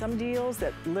 and some deals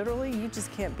that literally you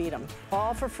just can't beat them.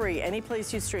 All for free, any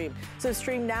place you stream. So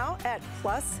stream now at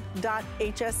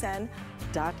plus.hsn.com.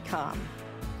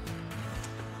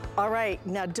 All right,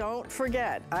 now don't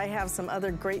forget, I have some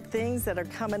other great things that are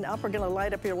coming up. We're gonna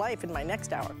light up your life in my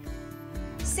next hour.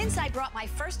 Since I brought my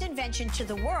first invention to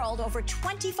the world over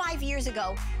 25 years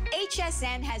ago,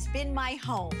 HSN has been my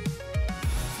home.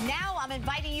 Now I'm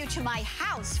inviting you to my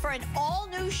house for an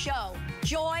all-new show,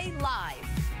 Joy Live.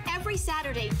 Every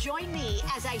Saturday, join me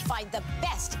as I find the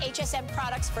best HSN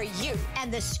products for you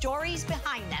and the stories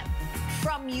behind them.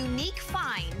 From unique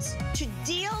finds to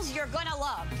deals you're gonna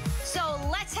love. So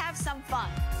let's have some fun.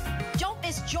 Don't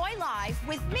miss Joy Live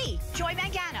with me, Joy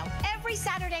Mangano, every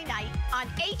Saturday night on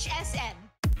HSN.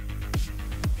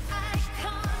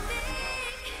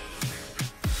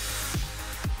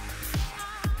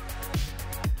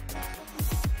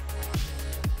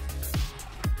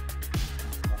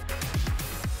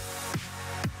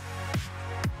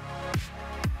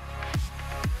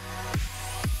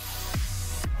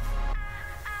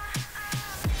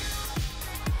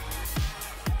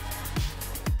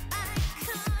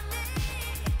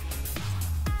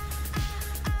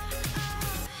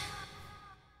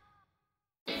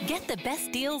 Get the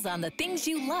best deals on the things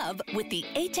you love with the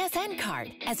HSN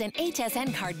card. As an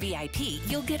HSN card VIP,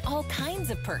 you'll get all kinds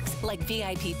of perks like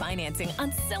VIP financing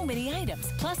on so many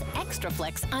items, plus extra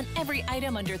flex on every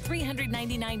item under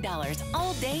 $399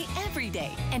 all day, every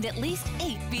day, and at least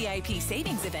 8 VIP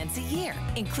savings events a year.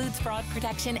 Includes fraud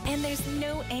protection, and there's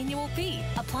no annual fee.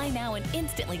 Apply now and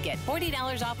instantly get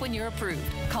 $40 off when you're approved.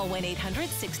 Call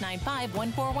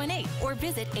 1-800-695-1418 or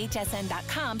visit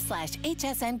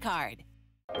hsn.com/HSN card.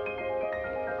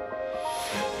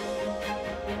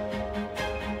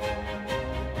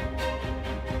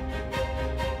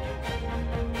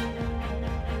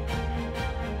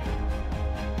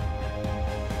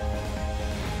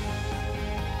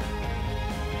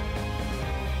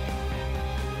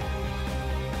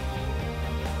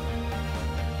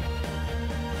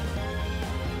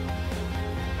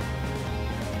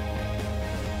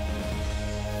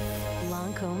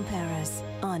 Lancôme Paris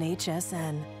on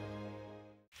HSN.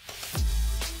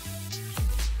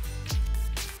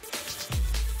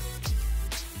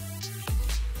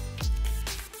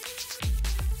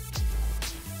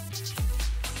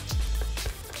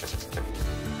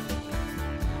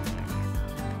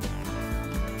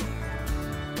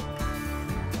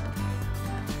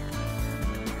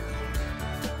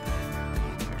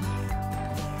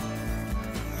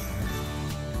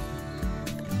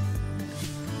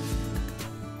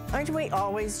 Aren't we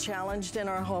always challenged in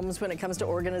our homes when it comes to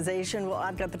organization? Well,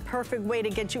 I've got the perfect way to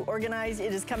get you organized.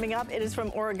 It is coming up. It is from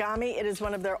Origami. It is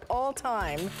one of their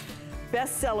all-time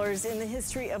bestsellers in the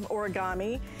history of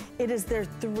origami. It is their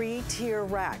 3-tier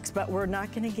racks, but we're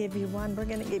not going to give you one. We're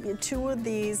going to give you 2 of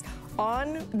these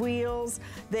on wheels.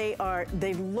 They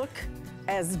look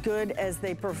as good as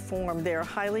they perform. They're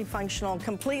highly functional,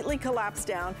 completely collapse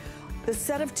down. The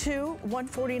set of 2,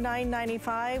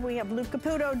 $149.95. We have Luke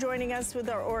Caputo joining us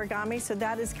with our origami, so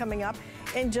that is coming up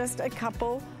in just a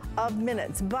couple of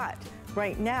minutes. But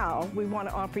right now, we want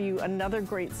to offer you another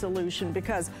great solution,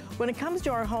 because when it comes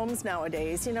to our homes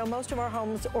nowadays, you know, most of our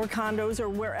homes or condos or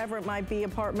wherever it might be,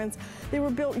 apartments, they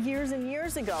were built years and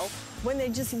years ago when they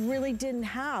just really didn't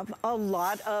have a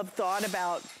lot of thought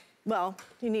about, well,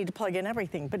 you need to plug in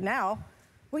everything. But now,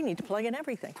 we need to plug in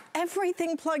everything.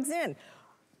 Everything plugs in.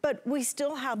 But we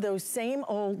still have those same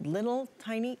old little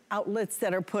tiny outlets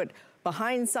that are put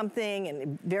behind something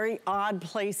in very odd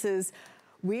places.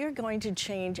 We are going to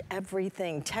change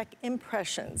everything. Tech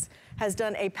Impressions has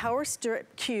done a power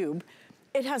strip cube.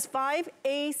 It has 5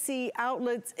 AC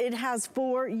outlets. It has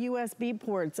 4 USB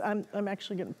ports. I'm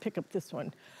actually gonna pick up this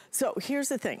one. So here's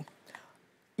the thing.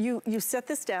 You set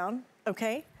this down,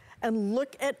 okay? And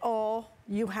look at all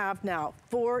you have now,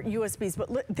 4 USBs.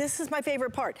 But look, this is my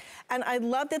favorite part. And I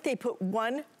love that they put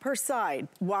 1 per side.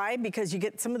 Why? Because you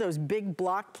get some of those big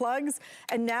block plugs,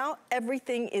 and now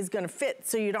everything is gonna fit.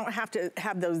 So you don't have to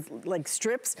have those like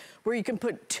strips where you can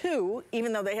put 2,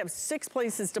 even though they have 6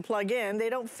 places to plug in, they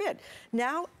don't fit.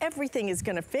 Now everything is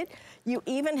gonna fit. You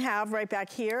even have right back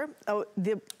here,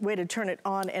 the way to turn it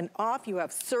on and off. You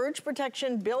have surge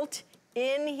protection built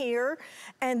in here.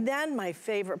 And then my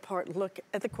favorite part, look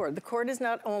at the cord. The cord is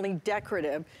not only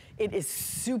decorative, it is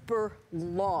super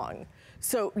long.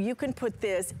 So you can put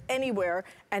this anywhere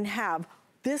and have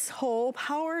this whole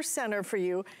power center for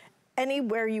you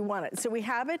anywhere you want it. So we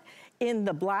have it in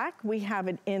the black, we have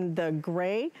it in the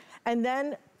gray, and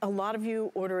then a lot of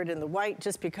you order it in the white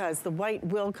just because the white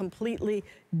will completely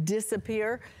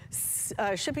disappear.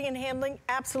 Shipping and handling,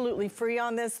 absolutely free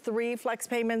on this. 3 flex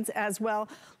payments as well.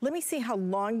 Let me see how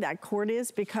long that cord is,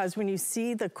 because when you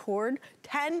see the cord,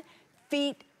 10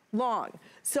 feet long.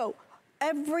 So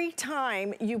every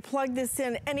time you plug this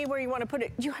in anywhere you want to put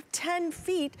it, you have 10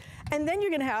 feet, and then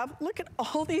you're gonna have, look at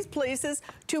all these places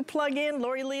to plug in.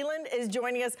 Lori Leland is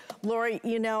joining us. Lori,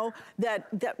 you know that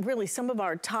really some of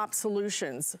our top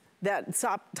solutions, that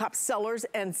top sellers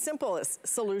and simplest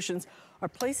solutions are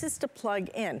places to plug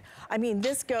in. I mean,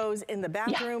 this goes in the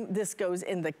bathroom, this goes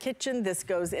in the kitchen, this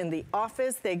goes in the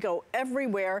office, they go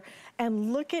everywhere.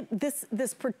 And look at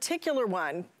this particular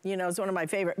one, you know, is one of my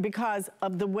favorite because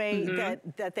of the way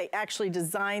that they actually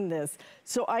designed this.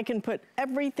 So I can put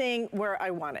everything where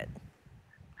I want it.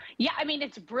 Yeah, I mean,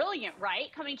 it's brilliant,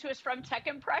 right? Coming to us from Tech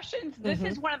Impressions. This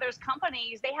is one of those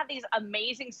companies, they have these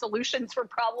amazing solutions for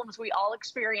problems we all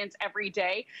experience every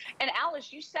day. And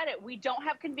Alice, you said it, we don't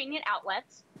have convenient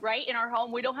outlets, right? In our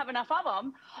home, we don't have enough of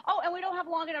them. Oh, and we don't have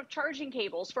long enough charging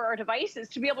cables for our devices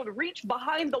to be able to reach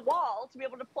behind the wall to be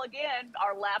able to plug in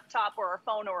our laptop or our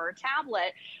phone or our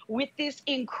tablet with this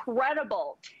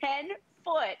incredible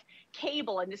 10-foot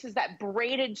cable. And this is that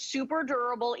braided, super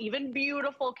durable, even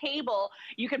beautiful cable.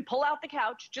 You can pull out the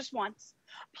couch just once,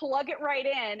 plug it right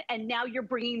in, and now you're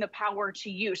bringing the power to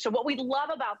you. So what we love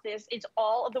about this is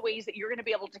all of the ways that you're going to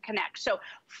be able to connect. So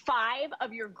 5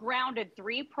 of your grounded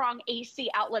 3-prong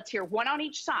AC outlets here, 1 on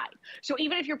each side. So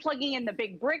even if you're plugging in the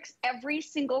big bricks, every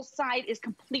single side is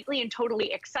completely and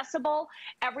totally accessible.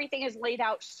 Everything is laid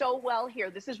out so well here.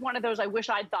 This is one of those I wish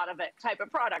I'd thought of it type of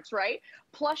products, right?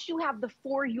 Plus you have the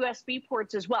 4 USB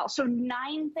ports as well. So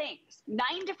 9 things,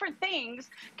 9 different things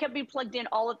can be plugged in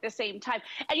all at the same time.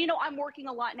 And you know, I'm working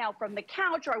a lot now from the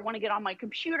couch, or I want to get on my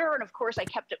computer, and of course I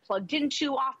kept it plugged in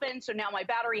too often, so now my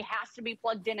battery has to be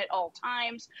plugged in at all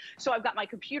times. So I've got my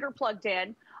computer plugged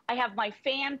in, I have my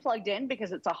fan plugged in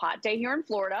because it's a hot day here in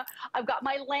Florida, I've got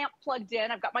my lamp plugged in,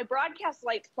 I've got my broadcast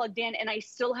lights plugged in, and I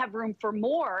still have room for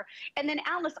more. And then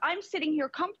Alice, I'm sitting here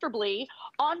comfortably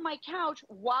on my couch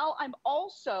while I'm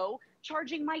also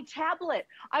charging my tablet.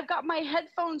 I've got my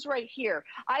headphones right here.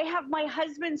 I have my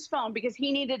husband's phone because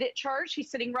he needed it charged.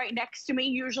 He's sitting right next to me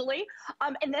usually.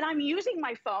 And then I'm using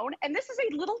my phone, and this is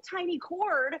a little tiny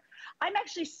cord. I'm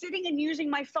actually sitting and using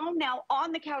my phone now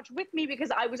on the couch with me because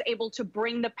I was able to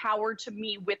bring the power to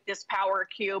me with this power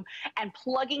cube, and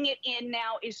plugging it in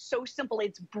now is so simple.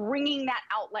 It's bringing that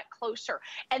outlet closer.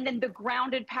 And then the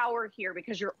grounded power here,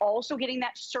 because you're also getting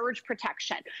that surge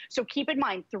protection. So keep in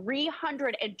mind,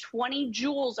 320 20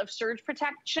 joules of surge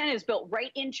protection is built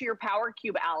right into your power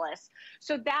cube, Alice.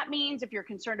 So that means if you're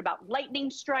concerned about lightning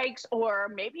strikes, or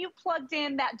maybe you plugged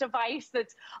in that device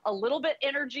that's a little bit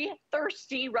energy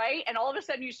thirsty, right? And all of a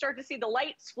sudden you start to see the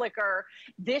lights flicker,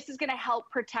 this is gonna help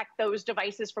protect those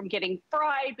devices from getting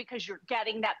fried because you're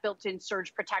getting that built-in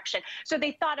surge protection. So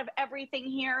they thought of everything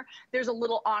here. There's a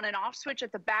little on and off switch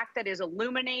at the back that is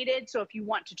illuminated. So if you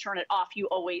want to turn it off, you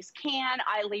always can.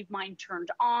 I leave mine turned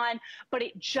on, but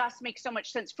it just makes so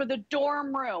much sense for the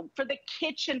dorm room, for the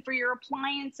kitchen, for your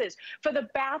appliances, for the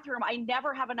bathroom. I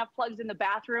never have enough plugs in the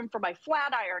bathroom for my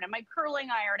flat iron and my curling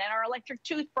iron and our electric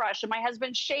toothbrush and my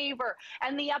husband's shaver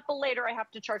and the epilator I have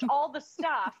to charge, all the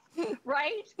stuff,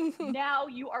 right? Now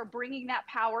you are bringing that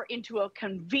power into a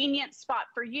convenient spot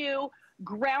for you,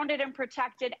 grounded and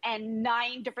protected, and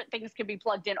 9 different things can be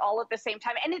plugged in all at the same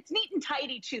time. And it's neat and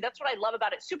tidy too. That's what I love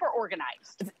about it. Super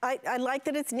organized. I like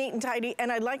that it's neat and tidy,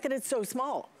 and I like that it's so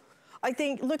small. I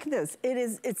think, look at this.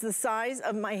 It's the size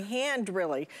of my hand,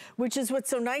 really, which is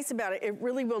what's so nice about it. It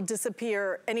really will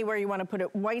disappear anywhere you want to put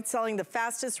it. White selling the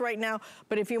fastest right now,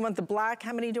 but if you want the black,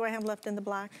 how many do I have left in the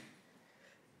black?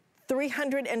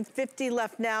 350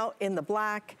 left now in the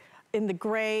black. In the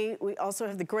gray, we also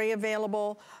have the gray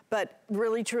available, but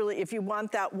really, truly, if you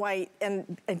want that white,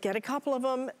 and get a couple of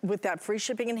them with that free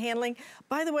shipping and handling.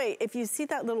 By the way, if you see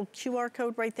that little QR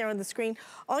code right there on the screen,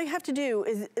 all you have to do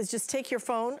is just take your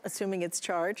phone, assuming it's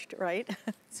charged, right?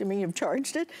 Assuming you've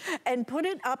charged it, and put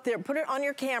it up there, put it on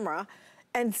your camera,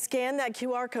 and scan that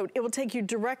QR code. It will take you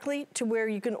directly to where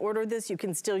you can order this. You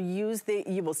can still use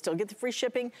you will still get the free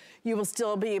shipping. You will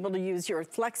still be able to use your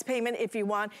flex payment if you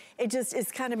want. It just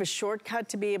is kind of a shortcut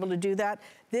to be able to do that.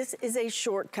 This is a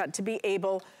shortcut to be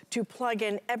able to plug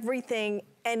in everything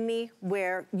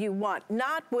anywhere you want.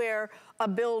 Not where a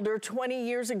builder 20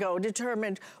 years ago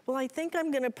determined, well, I think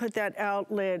I'm gonna put that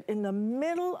outlet in the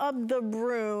middle of the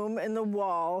room in the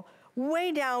wall,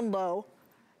 way down low.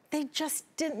 They just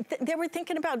didn't, they were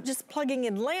thinking about just plugging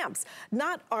in lamps,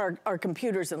 not our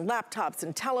computers and laptops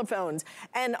and telephones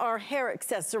and our hair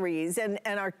accessories and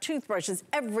our toothbrushes.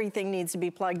 Everything needs to be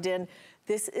plugged in.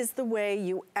 This is the way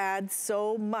you add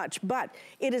so much, but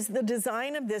it is the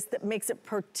design of this that makes it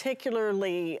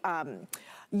particularly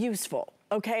useful.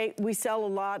 Okay, we sell a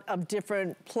lot of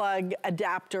different plug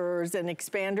adapters and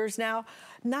expanders now.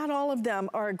 Not all of them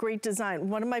are a great design.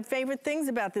 One of my favorite things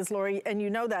about this, Lori, and you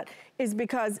know that, is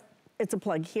because it's a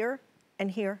plug here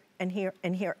and here and here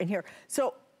and here and here.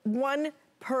 So one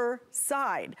per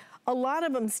side. A lot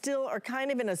of them still are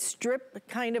kind of in a strip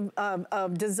kind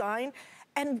of design.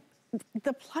 And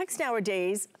the plugs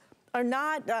nowadays are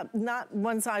not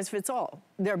one size fits all.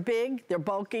 They're big, they're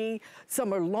bulky,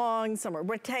 some are long, some are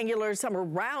rectangular, some are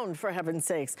round, for heaven's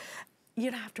sakes.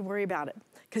 You don't have to worry about it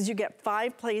because you get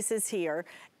 5 places here,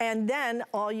 and then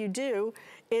all you do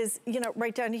is, you know,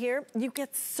 right down here, you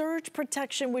get surge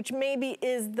protection, which maybe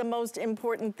is the most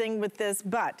important thing with this,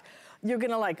 but you're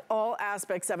gonna like all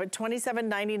aspects of it.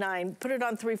 $27.99, put it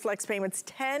on 3 flex payments,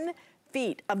 10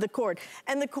 feet of the cord.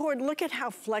 And the cord, look at how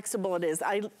flexible it is.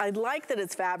 I like that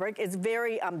it's fabric. It's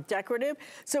very decorative.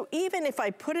 So even if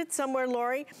I put it somewhere,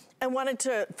 Lori, and wanted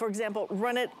to, for example,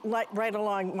 run it right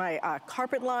along my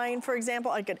carpet line, for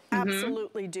example, I could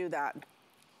absolutely do that.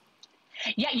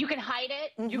 Yeah, you can hide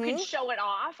it. You can show it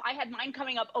off. I had mine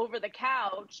coming up over the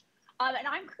couch. And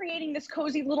I'm creating this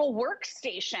cozy little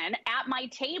workstation at my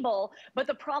table. But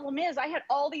the problem is I had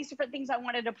all these different things I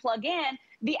wanted to plug in.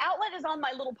 The outlet is on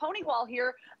my little pony wall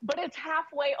here, but it's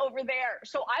halfway over there.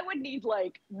 So I would need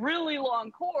like really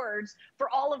long cords for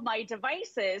all of my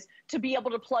devices to be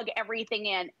able to plug everything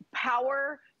in.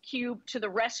 Power cube to the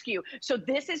rescue. So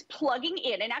this is plugging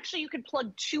in, and actually you could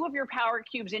plug 2 of your power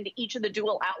cubes into each of the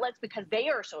dual outlets because they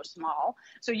are so small.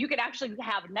 So you could actually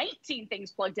have 19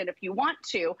 things plugged in if you want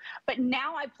to. But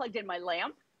now I've plugged in my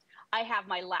lamp, I have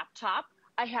my laptop,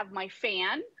 I have my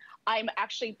fan, I'm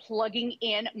actually plugging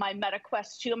in my Meta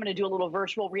Quest 2. I'm gonna do a little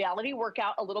virtual reality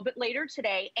workout a little bit later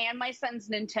today, and my son's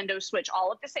Nintendo Switch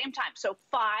all at the same time. So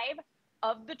 5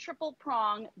 of the triple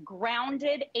prong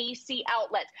grounded AC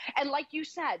outlets. And like you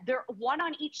said, they're 1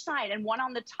 on each side and 1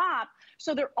 on the top.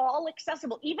 So they're all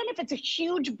accessible. Even if it's a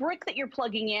huge brick that you're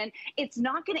plugging in, it's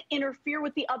not gonna interfere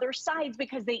with the other sides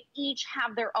because they each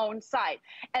have their own side.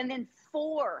 And then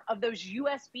 4 of those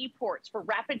USB ports for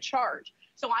rapid charge.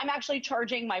 So I'm actually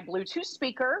charging my Bluetooth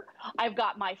speaker. I've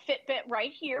got my Fitbit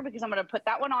right here because I'm gonna put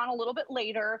that one on a little bit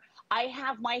later. I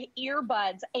have my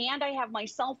earbuds and I have my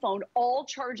cell phone all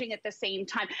charging at the same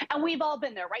time. And we've all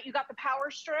been there, right? You got the power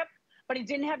strip, but it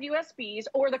didn't have USBs,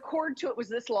 or the cord to it was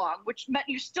this long, which meant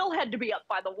you still had to be up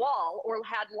by the wall or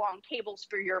had long cables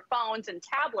for your phones and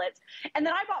tablets. And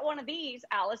then I bought one of these,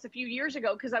 Alice, a few years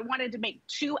ago because I wanted to make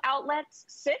 2 outlets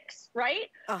 6, right?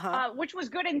 Which was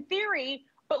good in theory.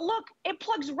 But look, it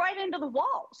plugs right into the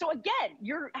wall. So again,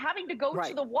 you're having to go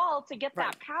to the wall to get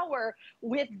that power.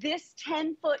 With this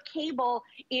 10-foot cable,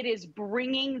 it is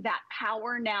bringing that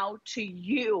power now to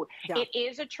you. It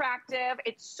is attractive.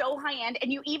 It's so high-end. And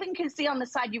you even can see on the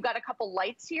side, you've got a couple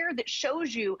lights here that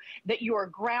shows you that you are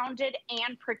grounded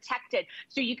and protected.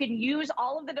 So you can use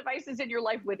all of the devices in your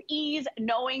life with ease,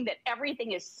 knowing that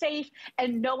everything is safe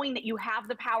and knowing that you have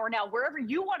the power now wherever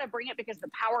you want to bring it because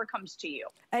the power comes to you.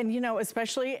 And, you know,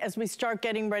 especially as we start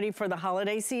getting ready for the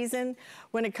holiday season,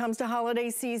 when it comes to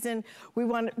holiday season, we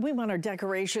want our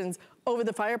decorations over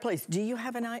the fireplace. Do you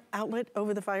have an outlet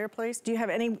over the fireplace? Do you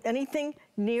have anything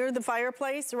near the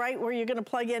fireplace, right, where you're gonna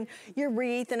plug in your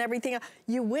wreath and everything?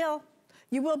 You will.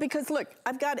 You will, because look,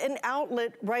 I've got an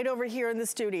outlet right over here in the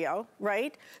studio,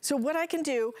 right? So what I can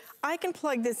do, I can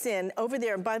plug this in over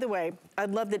there. And by the way, I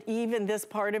love that even this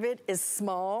part of it is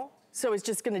small. So it's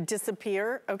just gonna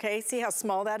disappear, okay? See how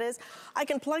small that is? I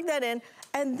can plug that in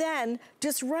and then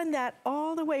just run that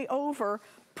all the way over,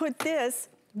 put this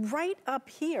right up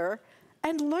here,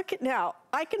 and look at now,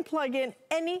 I can plug in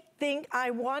anything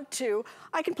I want to.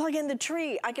 I can plug in the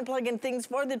tree. I can plug in things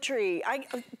for the tree.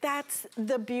 That's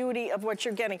the beauty of what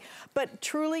you're getting. But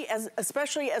truly,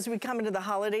 especially as we come into the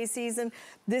holiday season,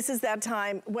 this is that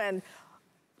time when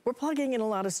we're plugging in a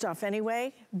lot of stuff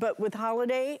anyway, but with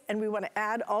holiday, and we want to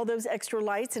add all those extra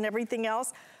lights and everything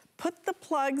else, put the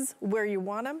plugs where you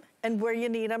want them and where you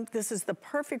need them. This is the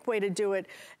perfect way to do it.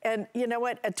 And you know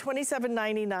what, at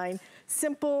 $27.99,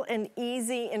 simple and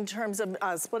easy in terms of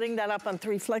splitting that up on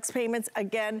 3 flex payments.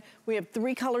 Again, we have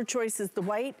 3 color choices. The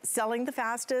white, selling the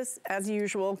fastest, as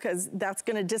usual, because that's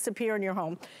gonna disappear in your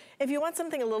home. If you want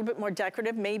something a little bit more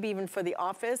decorative, maybe even for the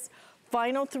office,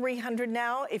 final $300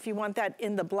 now. If you want that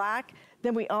in the black,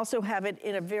 then we also have it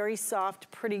in a very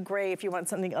soft, pretty gray if you want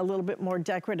something a little bit more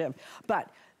decorative. But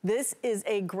this is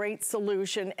a great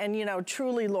solution. And you know,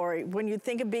 truly, Lori, when you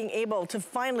think of being able to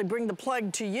finally bring the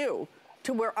plug to you,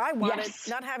 to where I want it,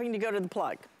 not having to go to the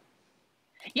plug.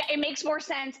 Yeah, it makes more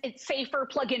sense. It's safer,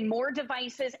 plug in more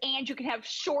devices, and you can have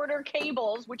shorter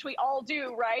cables, which we all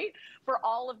do, right? For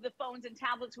all of the phones and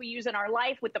tablets we use in our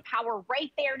life with the power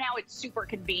right there now, it's super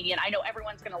convenient. I know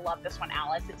everyone's gonna love this one,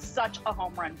 Alice. It's such a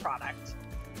home run product.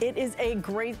 It is a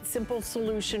great, simple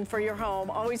solution for your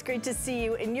home. Always great to see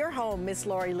you in your home, Miss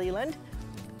Lori Leland.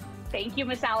 Thank you,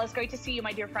 Miss Alice. Great to see you,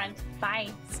 my dear friend. Bye.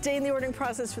 Stay in the ordering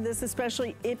process for this,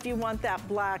 especially if you want that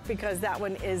black, because that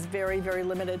one is very, very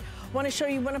limited. Want to show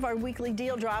you one of our weekly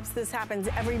deal drops. This happens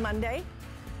every Monday.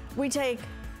 We take,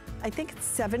 I think it's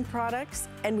 7 products,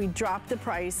 and we drop the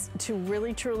price to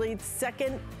really, truly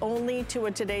second only to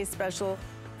a today's special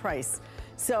price.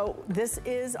 So this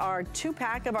is our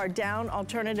 2-pack of our down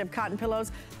alternative cotton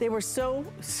pillows. They were so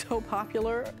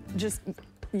popular just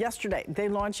yesterday. They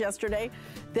launched yesterday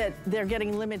that they're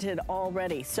getting limited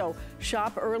already. So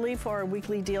shop early for our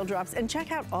weekly deal drops and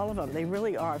check out all of them. They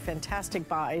really are fantastic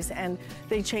buys, and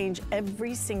they change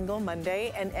every single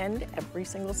Monday and end every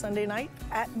single Sunday night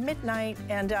at midnight.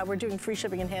 And we're doing free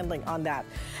shipping and handling on that.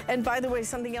 And by the way,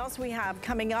 something else we have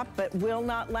coming up but will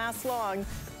not last long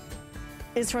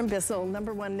is from Bissell,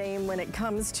 #1 name when it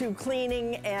comes to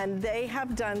cleaning, and they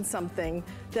have done something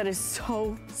that is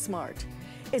so smart.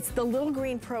 It's the Little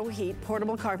Green Pro Heat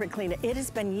Portable Carpet Cleaner. It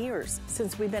has been years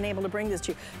since we've been able to bring this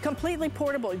to you. Completely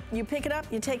portable. You pick it up,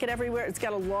 you take it everywhere. It's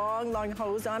got a long, long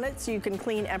hose on it so you can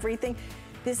clean everything.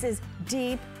 This is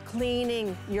deep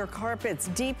cleaning your carpets.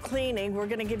 Deep cleaning. We're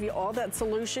gonna give you all that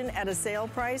solution at a sale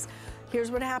price. Here's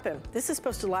what happened. This is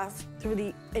supposed to last through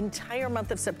the entire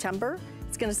month of September.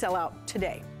 It's gonna sell out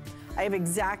today. I have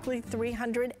exactly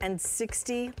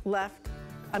 360 left.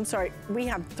 I'm sorry, we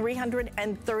have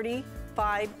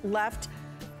 335 left.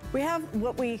 We have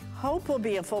what we hope will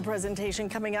be a full presentation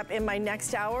coming up in my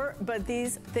next hour, but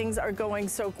these things are going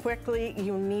so quickly,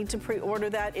 you need to pre-order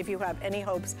that if you have any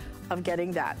hopes of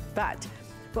getting that. But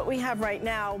what we have right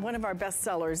now, one of our best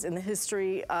sellers in the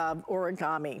history of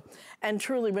origami. And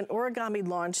truly, when origami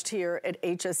launched here at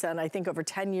HSN, I think over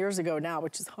 10 years ago now,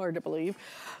 which is hard to believe,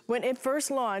 when it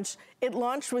first launched, it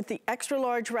launched with the extra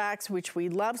large racks, which we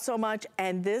love so much,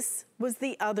 and this was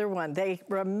the other one. They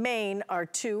remain our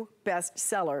 2 best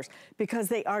sellers because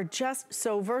they are just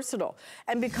so versatile.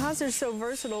 And because they're so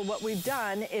versatile, what we've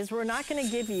done is we're not gonna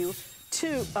give you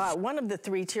one of the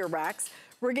 3-tier racks.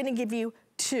 We're gonna give you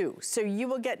 2. So you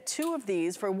will get 2 of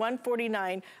these for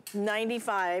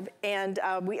 $149.95, and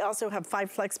we also have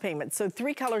 5 flex payments. So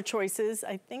 3 color choices,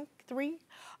 I think 3,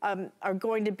 are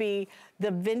going to be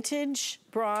the vintage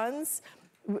bronze.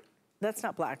 That's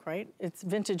not black, right? It's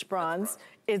vintage bronze.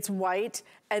 It's white.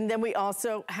 And then we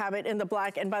also have it in the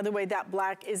black. And by the way, that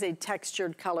black is a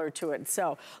textured color to it.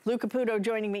 So Lou Caputo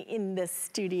joining me in the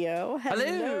studio.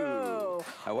 Hello.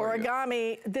 How are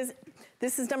Origami.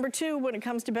 This is number 2 when it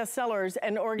comes to bestsellers,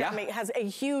 and Origami has a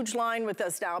huge line with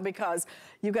us now because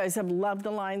you guys have loved the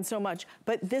line so much.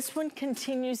 But this one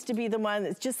continues to be the one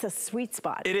that's just a sweet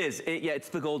spot. It is. Yeah, it's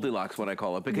the Goldilocks one I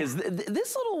call it, because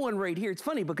this little one right here, it's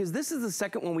funny because this is the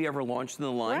second one we ever launched in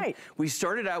the line. Right. We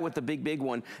started out with the big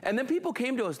one, and then people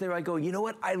came to us, they were like, you know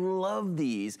what, I love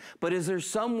these, but is there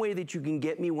some way that you can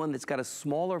get me one that's got a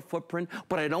smaller footprint,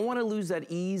 but I don't want to lose that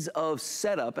ease of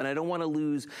setup, and I don't want to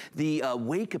lose the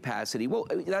weight capacity? Well,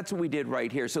 that's what we did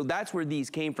right here. So that's where these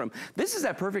came from. This is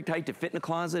that perfect height to fit in a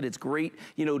closet. It's great,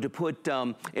 you know, to put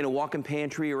in a walk-in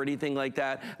pantry or anything like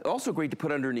that. Also great to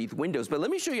put underneath windows. But let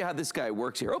me show you how this guy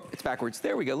works here. Oh, it's backwards.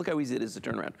 There we go. Look how easy it is to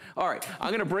turn around. All right,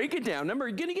 I'm gonna break it down. Remember,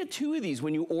 you're gonna get 2 of these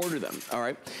when you order them, all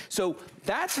right? So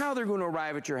that's how they're gonna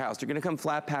arrive at your house. They're gonna come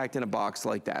flat packed in a box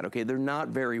like that, okay? They're not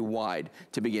very wide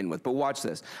to begin with, but watch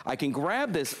this. I can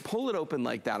grab this, pull it open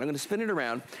like that. I'm gonna spin it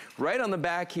around. Right on the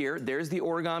back here, there's the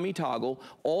origami toggle.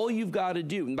 All you've gotta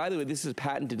do, and by the way, this is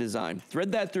patented design.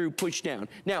 Thread that through, push down.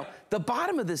 Now, the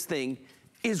bottom of this thing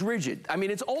is rigid. I mean,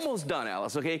 it's almost done,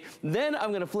 Alice, okay? Then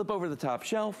I'm gonna flip over the top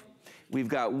shelf. We've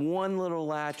got one little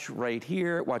latch right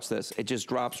here. Watch this. It just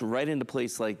drops right into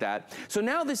place like that. So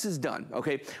now this is done,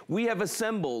 okay? We have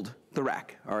assembled the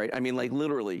rack, all right? I mean, like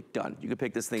literally done. You can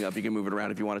pick this thing up. You can move it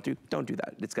around if you wanted to. Don't do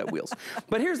that. It's got wheels.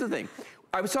 But here's the thing.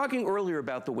 I was talking earlier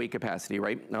about the weight capacity,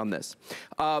 right, on this.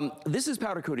 This is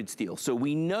powder-coated steel. So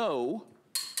we know,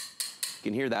 you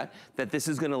can hear that this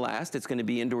is gonna last. It's gonna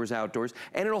be indoors, outdoors,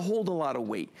 and it'll hold a lot of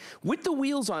weight. With the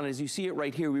wheels on, as you see it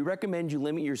right here, we recommend you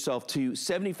limit yourself to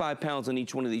 75 pounds on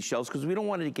each one of these shelves because we don't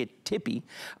want it to get tippy.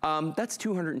 That's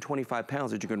 225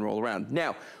 pounds that you can roll around.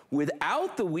 Now,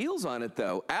 without the wheels on it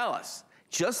though, Alice,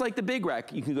 just like the big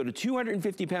rack, you can go to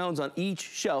 250 pounds on each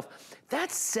shelf.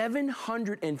 That's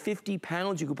 750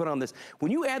 pounds you can put on this.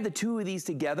 When you add the 2 of these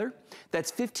together, that's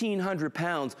 1,500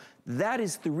 pounds. That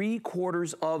is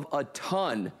 3/4 of a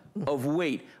ton of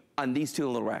weight on these 2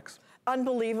 little racks.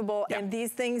 Unbelievable. Yeah. And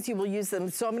these things, you will use them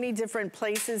so many different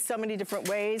places, so many different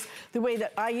ways. The way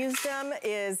that I use them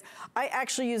is, I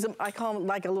actually use them, I call them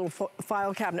like a little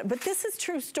file cabinet, but this is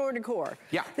true store decor.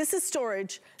 Yeah. This is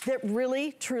storage that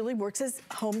really, truly works as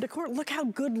home decor. Look how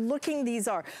good looking these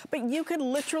are. But you could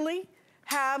literally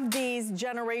have these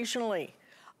generationally.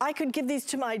 I could give these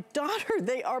to my daughter.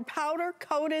 They are powder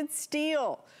coated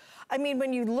steel. I mean,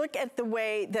 when you look at the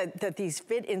way that these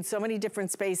fit in so many different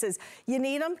spaces, you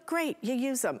need them, great, you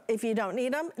use them. If you don't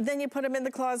need them, then you put them in the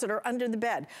closet or under the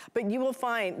bed. But you will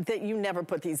find that you never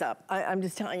put these up. I'm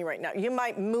just telling you right now. You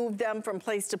might move them from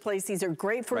place to place. These are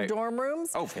great for dorm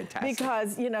rooms. Oh, fantastic.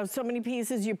 Because, you know, so many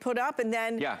pieces you put up and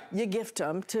then you gift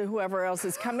them to whoever else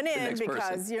is coming in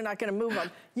because you're not gonna move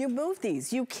them. You move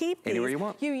these, you keep these. Anywhere you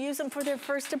want. You use them for their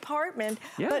first apartment.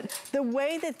 Yeah. But the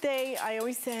way that I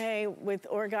always say with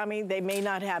origami, they may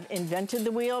not have invented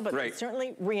the wheel, but they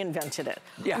certainly reinvented it.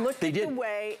 Yeah, Look at the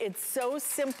way it's so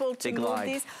simple to move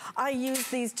these. I use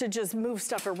these to just move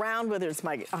stuff around, whether it's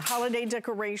my holiday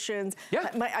decorations.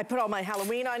 Yeah. I put all my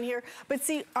Halloween on here. But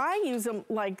see, I use them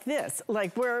like this,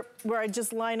 like where I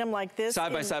just line them like this.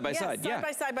 Side by side by side, yeah.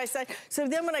 Side by side. So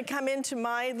then when I come into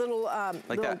my little,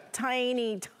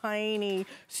 tiny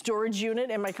storage unit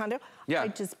in my condo, I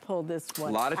just pull this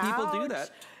one out. A lot of people do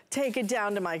that. Take it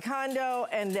down to my condo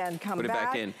and then come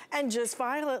back in and just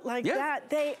file it like that.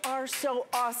 They are so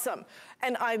awesome.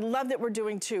 And I love that we're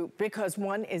doing 2 because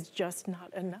 1 is just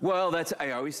not enough. Well,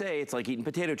 I always say, it's like eating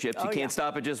potato chips. You can't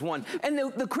stop at just 1. And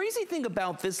the crazy thing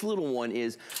about this little one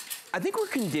is, I think we're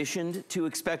conditioned to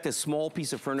expect a small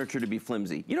piece of furniture to be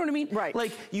flimsy. You know what I mean? Right.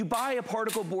 Like you buy a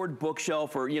particle board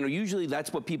bookshelf, or usually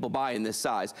that's what people buy in this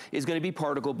size, is gonna be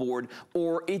particle board,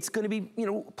 or it's gonna be,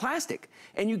 plastic.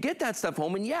 And you get that stuff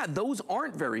home, and yeah, those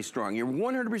aren't very strong. You're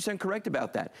 100% correct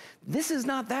about that. This is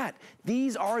not that.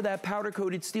 These are that powder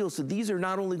coated steel, so these are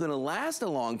not only gonna last a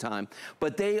long time,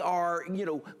 but they are,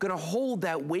 gonna hold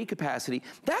that weight capacity.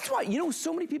 That's why,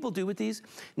 so many people do with these,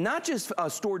 not just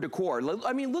store decor.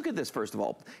 I mean, look at this. First of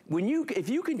all, if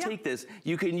you can take this,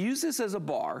 you can use this as a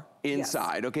bar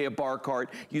inside, okay, a bar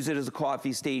cart, use it as a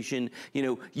coffee station,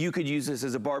 you could use this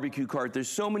as a barbecue cart. There's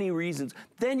so many reasons.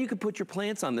 Then you could put your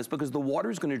plants on this because the water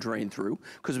is going to drain through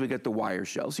because we got the wire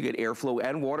shells, you get airflow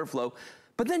and water flow.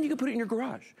 but then you can put it in your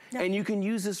garage. Yeah. And you can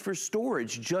use this for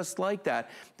storage just like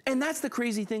that. And that's the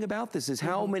crazy thing about this is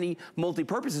how many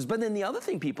multi-purposes. But then the other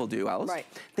thing people do, Alice,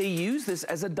 they use this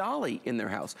as a dolly in their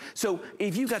house. So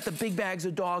if you've got the big bags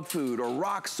of dog food or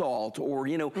rock salt or,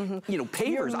 you know,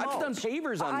 pavers. I've done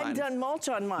pavers on mine. I've done mulch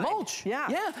on mine. Mulch. Yeah.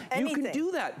 Yeah. You can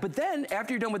do that. But then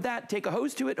after you're done with that, take a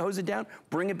hose to it, hose it down,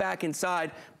 bring it back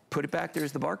inside, put it back,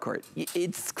 there's the bar cart.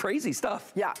 It's crazy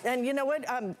stuff. Yeah, and you know what?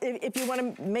 If you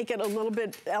want to make it a little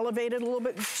bit elevated a little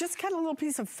bit, just cut a little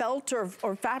piece of felt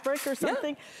or fabric or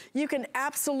something. Yeah. You can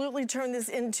absolutely turn this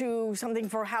into something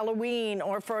for Halloween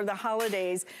or for the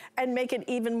holidays and make it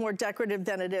even more decorative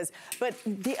than it is. But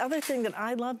the other thing that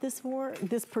I love this for,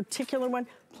 this particular one,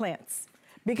 plants.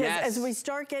 Because as we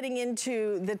start getting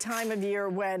into the time of year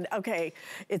when, okay,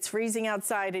 it's freezing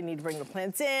outside, I need to bring the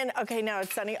plants in. Okay, now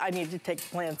it's sunny, I need to take the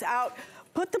plants out.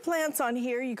 Put the plants on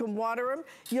here, you can water them,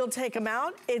 you'll take them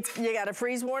out. You got a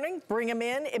freeze warning, bring them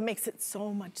in. It makes it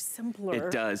so much simpler.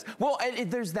 It does. Well,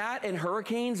 there's that and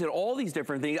hurricanes and all these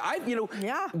different things.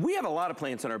 We have a lot of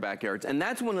plants in our backyards, and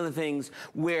that's one of the things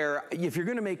where if you're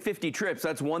gonna make 50 trips,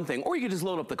 that's one thing. Or you could just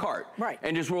load up the cart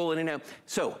and just roll it in and out.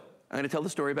 So, I'm gonna tell the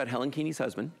story about Helen Keeney's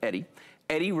husband, Eddie.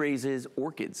 Eddie raises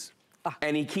orchids.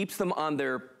 And he keeps them on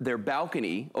their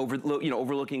balcony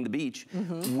overlooking the beach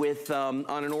with on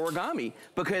an origami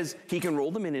because he can roll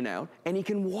them in and out and he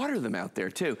can water them out there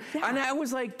too. Yeah. And I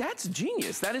was like, that's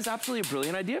genius. That is absolutely a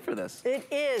brilliant idea for this. It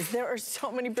is. There are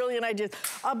so many brilliant ideas.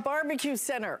 A barbecue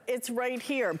center, it's right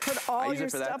here. Put all your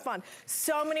stuff on.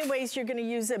 So many ways you're gonna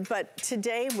use it, but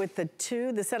today with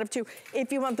the set of two,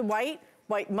 if you want the white,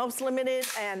 most limited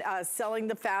and selling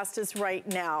the fastest right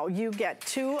now. You get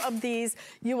 2 of these.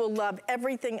 You will love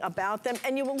everything about them.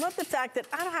 And you will love the fact that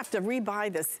I don't have to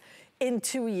rebuy this in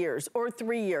 2 years or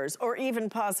 3 years or even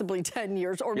possibly 10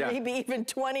 years or maybe even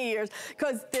 20 years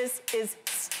because this is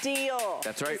steel.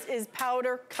 That's right. This is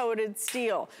powder coated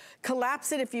steel.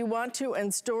 Collapse it if you want to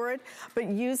and store it, but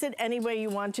use it any way you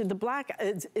want to. The black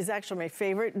is actually my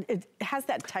favorite. It has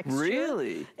that texture.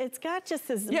 Really? It's got just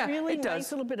this really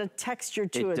nice little bit of texture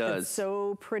to it. It does. That's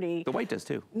so pretty. The white does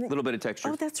too. A little bit of texture.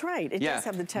 Oh, that's right. It does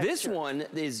have the texture. This one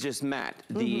is just matte.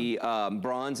 The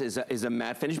bronze is a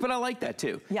matte finish, but I like that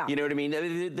too. Yeah. You know what I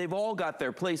mean? They've all got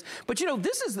their place. But you know,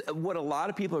 this is what a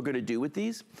lot of people are gonna do with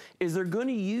these, is they're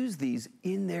gonna use these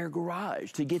in their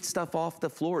garage to get stuff off the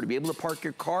floor, to be able to park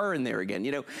your car in there again,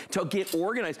 you know, to get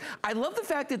organized. I love the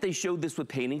fact that they showed this with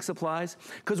painting supplies,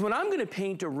 because when I'm gonna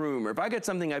paint a room, or if I got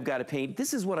something I've gotta paint,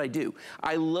 this is what I do.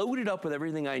 I load it up with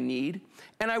everything I need,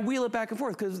 and I wheel it back and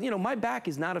forth, because, you know, my back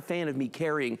is not a fan of me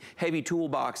carrying heavy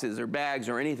toolboxes or bags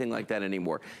or anything like that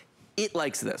anymore. It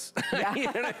likes this. Yeah. You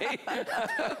know what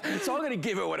I mean? So I'm gonna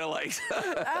give it what it likes.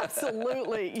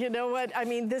 Absolutely. You know what? I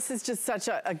mean, this is just such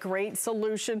a great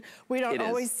solution. We don't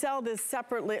always sell this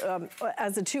separately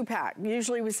as a 2-pack.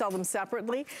 Usually we sell them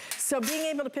separately. So being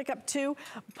able to pick up 2,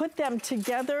 put them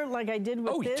together like I did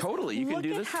with this. Oh, totally. You can do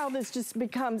this. Look at how this just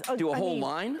becomes. Do a whole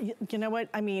line? You know what?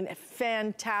 I mean,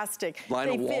 fantastic. Line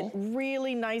a wall? They fit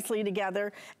really nicely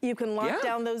together. You can lock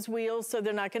down those wheels so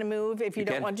they're not going to move. If you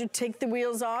don't want to, take the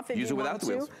wheels off. If use it without the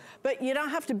wheels. But you don't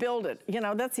have to build it. You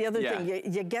know, that's the other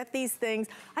thing. You get these things.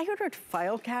 I ordered a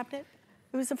file cabinet.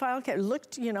 It was a file cabinet. It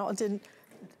looked, you know, it didn't.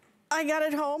 I got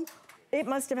it home. It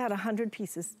must have had 100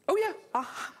 pieces. Oh, yeah.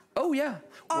 Oh, yeah.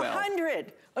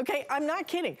 100. Okay, I'm not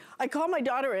kidding. I called my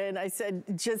daughter in. I said,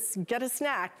 just get a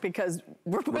snack because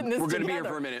we're putting this together. We're going to be here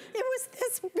for a minute. It was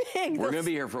this big. We're going to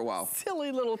be here for a while.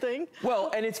 Silly little thing. Well,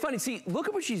 and it's funny. See, look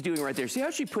at what she's doing right there. See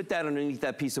how she put that underneath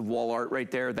that piece of wall art right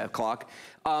there, that clock?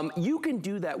 You can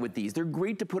do that with these. They're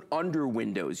great to put under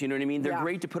windows. You know what I mean? They're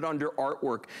great to put under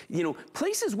artwork. You know,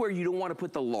 places where you don't want to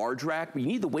put the large rack, but you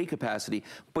need the weight capacity,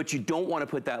 but you don't want to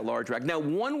put that large rack. Now,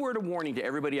 one word of warning to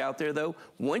everybody out there, though.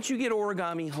 Once you get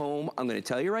origami home, I'm going to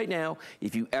tell you right now,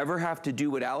 if you ever have to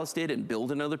do what Alice did and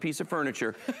build another piece of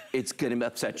furniture, it's going to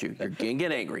upset you. You're going to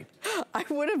get angry. I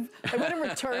would have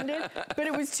returned it, but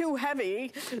it was too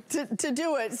heavy to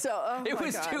do it. So it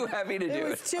was too heavy to do it. It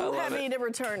was too heavy to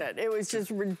return it. It was just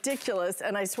ridiculous.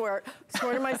 And I swore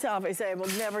to myself, I say, I will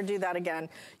never do that again.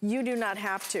 You do not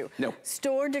have to. No.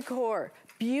 Store decor.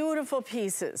 Beautiful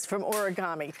pieces from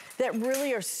origami that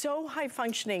really are so high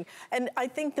functioning. And I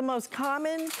think the most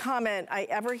common comment I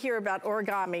ever hear about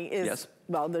origami is,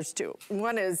 well, there's 2.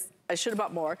 One is, I should have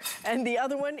bought more. And the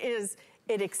other one is,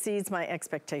 it exceeds my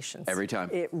expectations. Every time.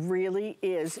 It really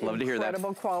is. Love to hear that.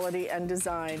 Incredible quality and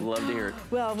design. Love to hear it.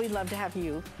 Well, we'd love to have you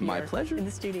here. My pleasure. In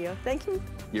the studio. Thank you.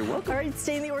 You're welcome. All right,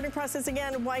 stay in the ordering process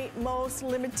again. White, most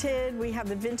limited. We have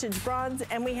the vintage bronze,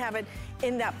 and we have it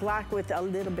in that black with a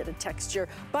little bit of texture.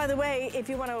 By the way, if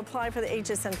you want to apply for the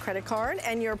HSN credit card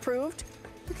and you're approved,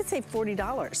 you could save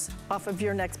 $40 off of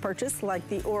your next purchase, like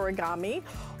the origami,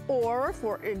 or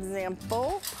for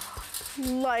example,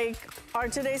 like our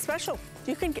today's special.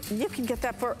 You can get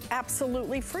that for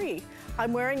absolutely free.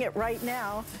 I'm wearing it right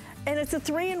now, and it's a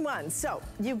 3-in-1. So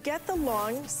you get the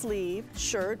long sleeve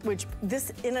shirt, which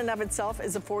this in and of itself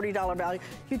is a $40 value.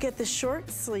 You get the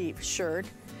short sleeve shirt,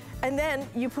 and then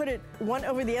you put it one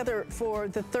over the other for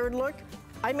the third look.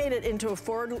 I made it into a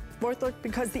fourth look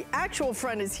because the actual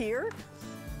front is here.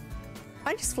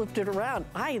 I just flipped it around.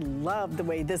 I love the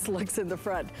way this looks in the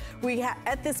front. We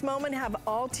at this moment have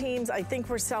all teams. I think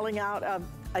we're selling out of,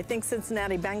 I think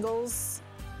Cincinnati Bengals.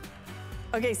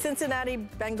 Okay, Cincinnati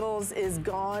Bengals is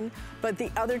gone, but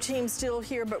the other team's still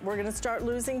here, but we're gonna start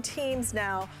losing teams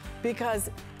now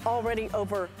because already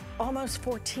over almost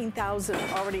 14,000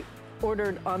 already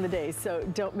ordered on the day, so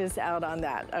don't miss out on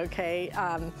that, okay?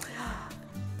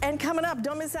 And coming up,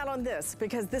 don't miss out on this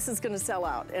because this is gonna sell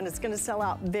out, and it's gonna sell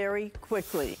out very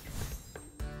quickly.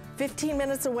 15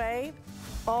 minutes away,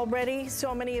 already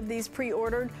so many of these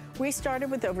pre-ordered. We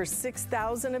started with over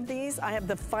 6,000 of these. I have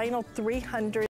the final 300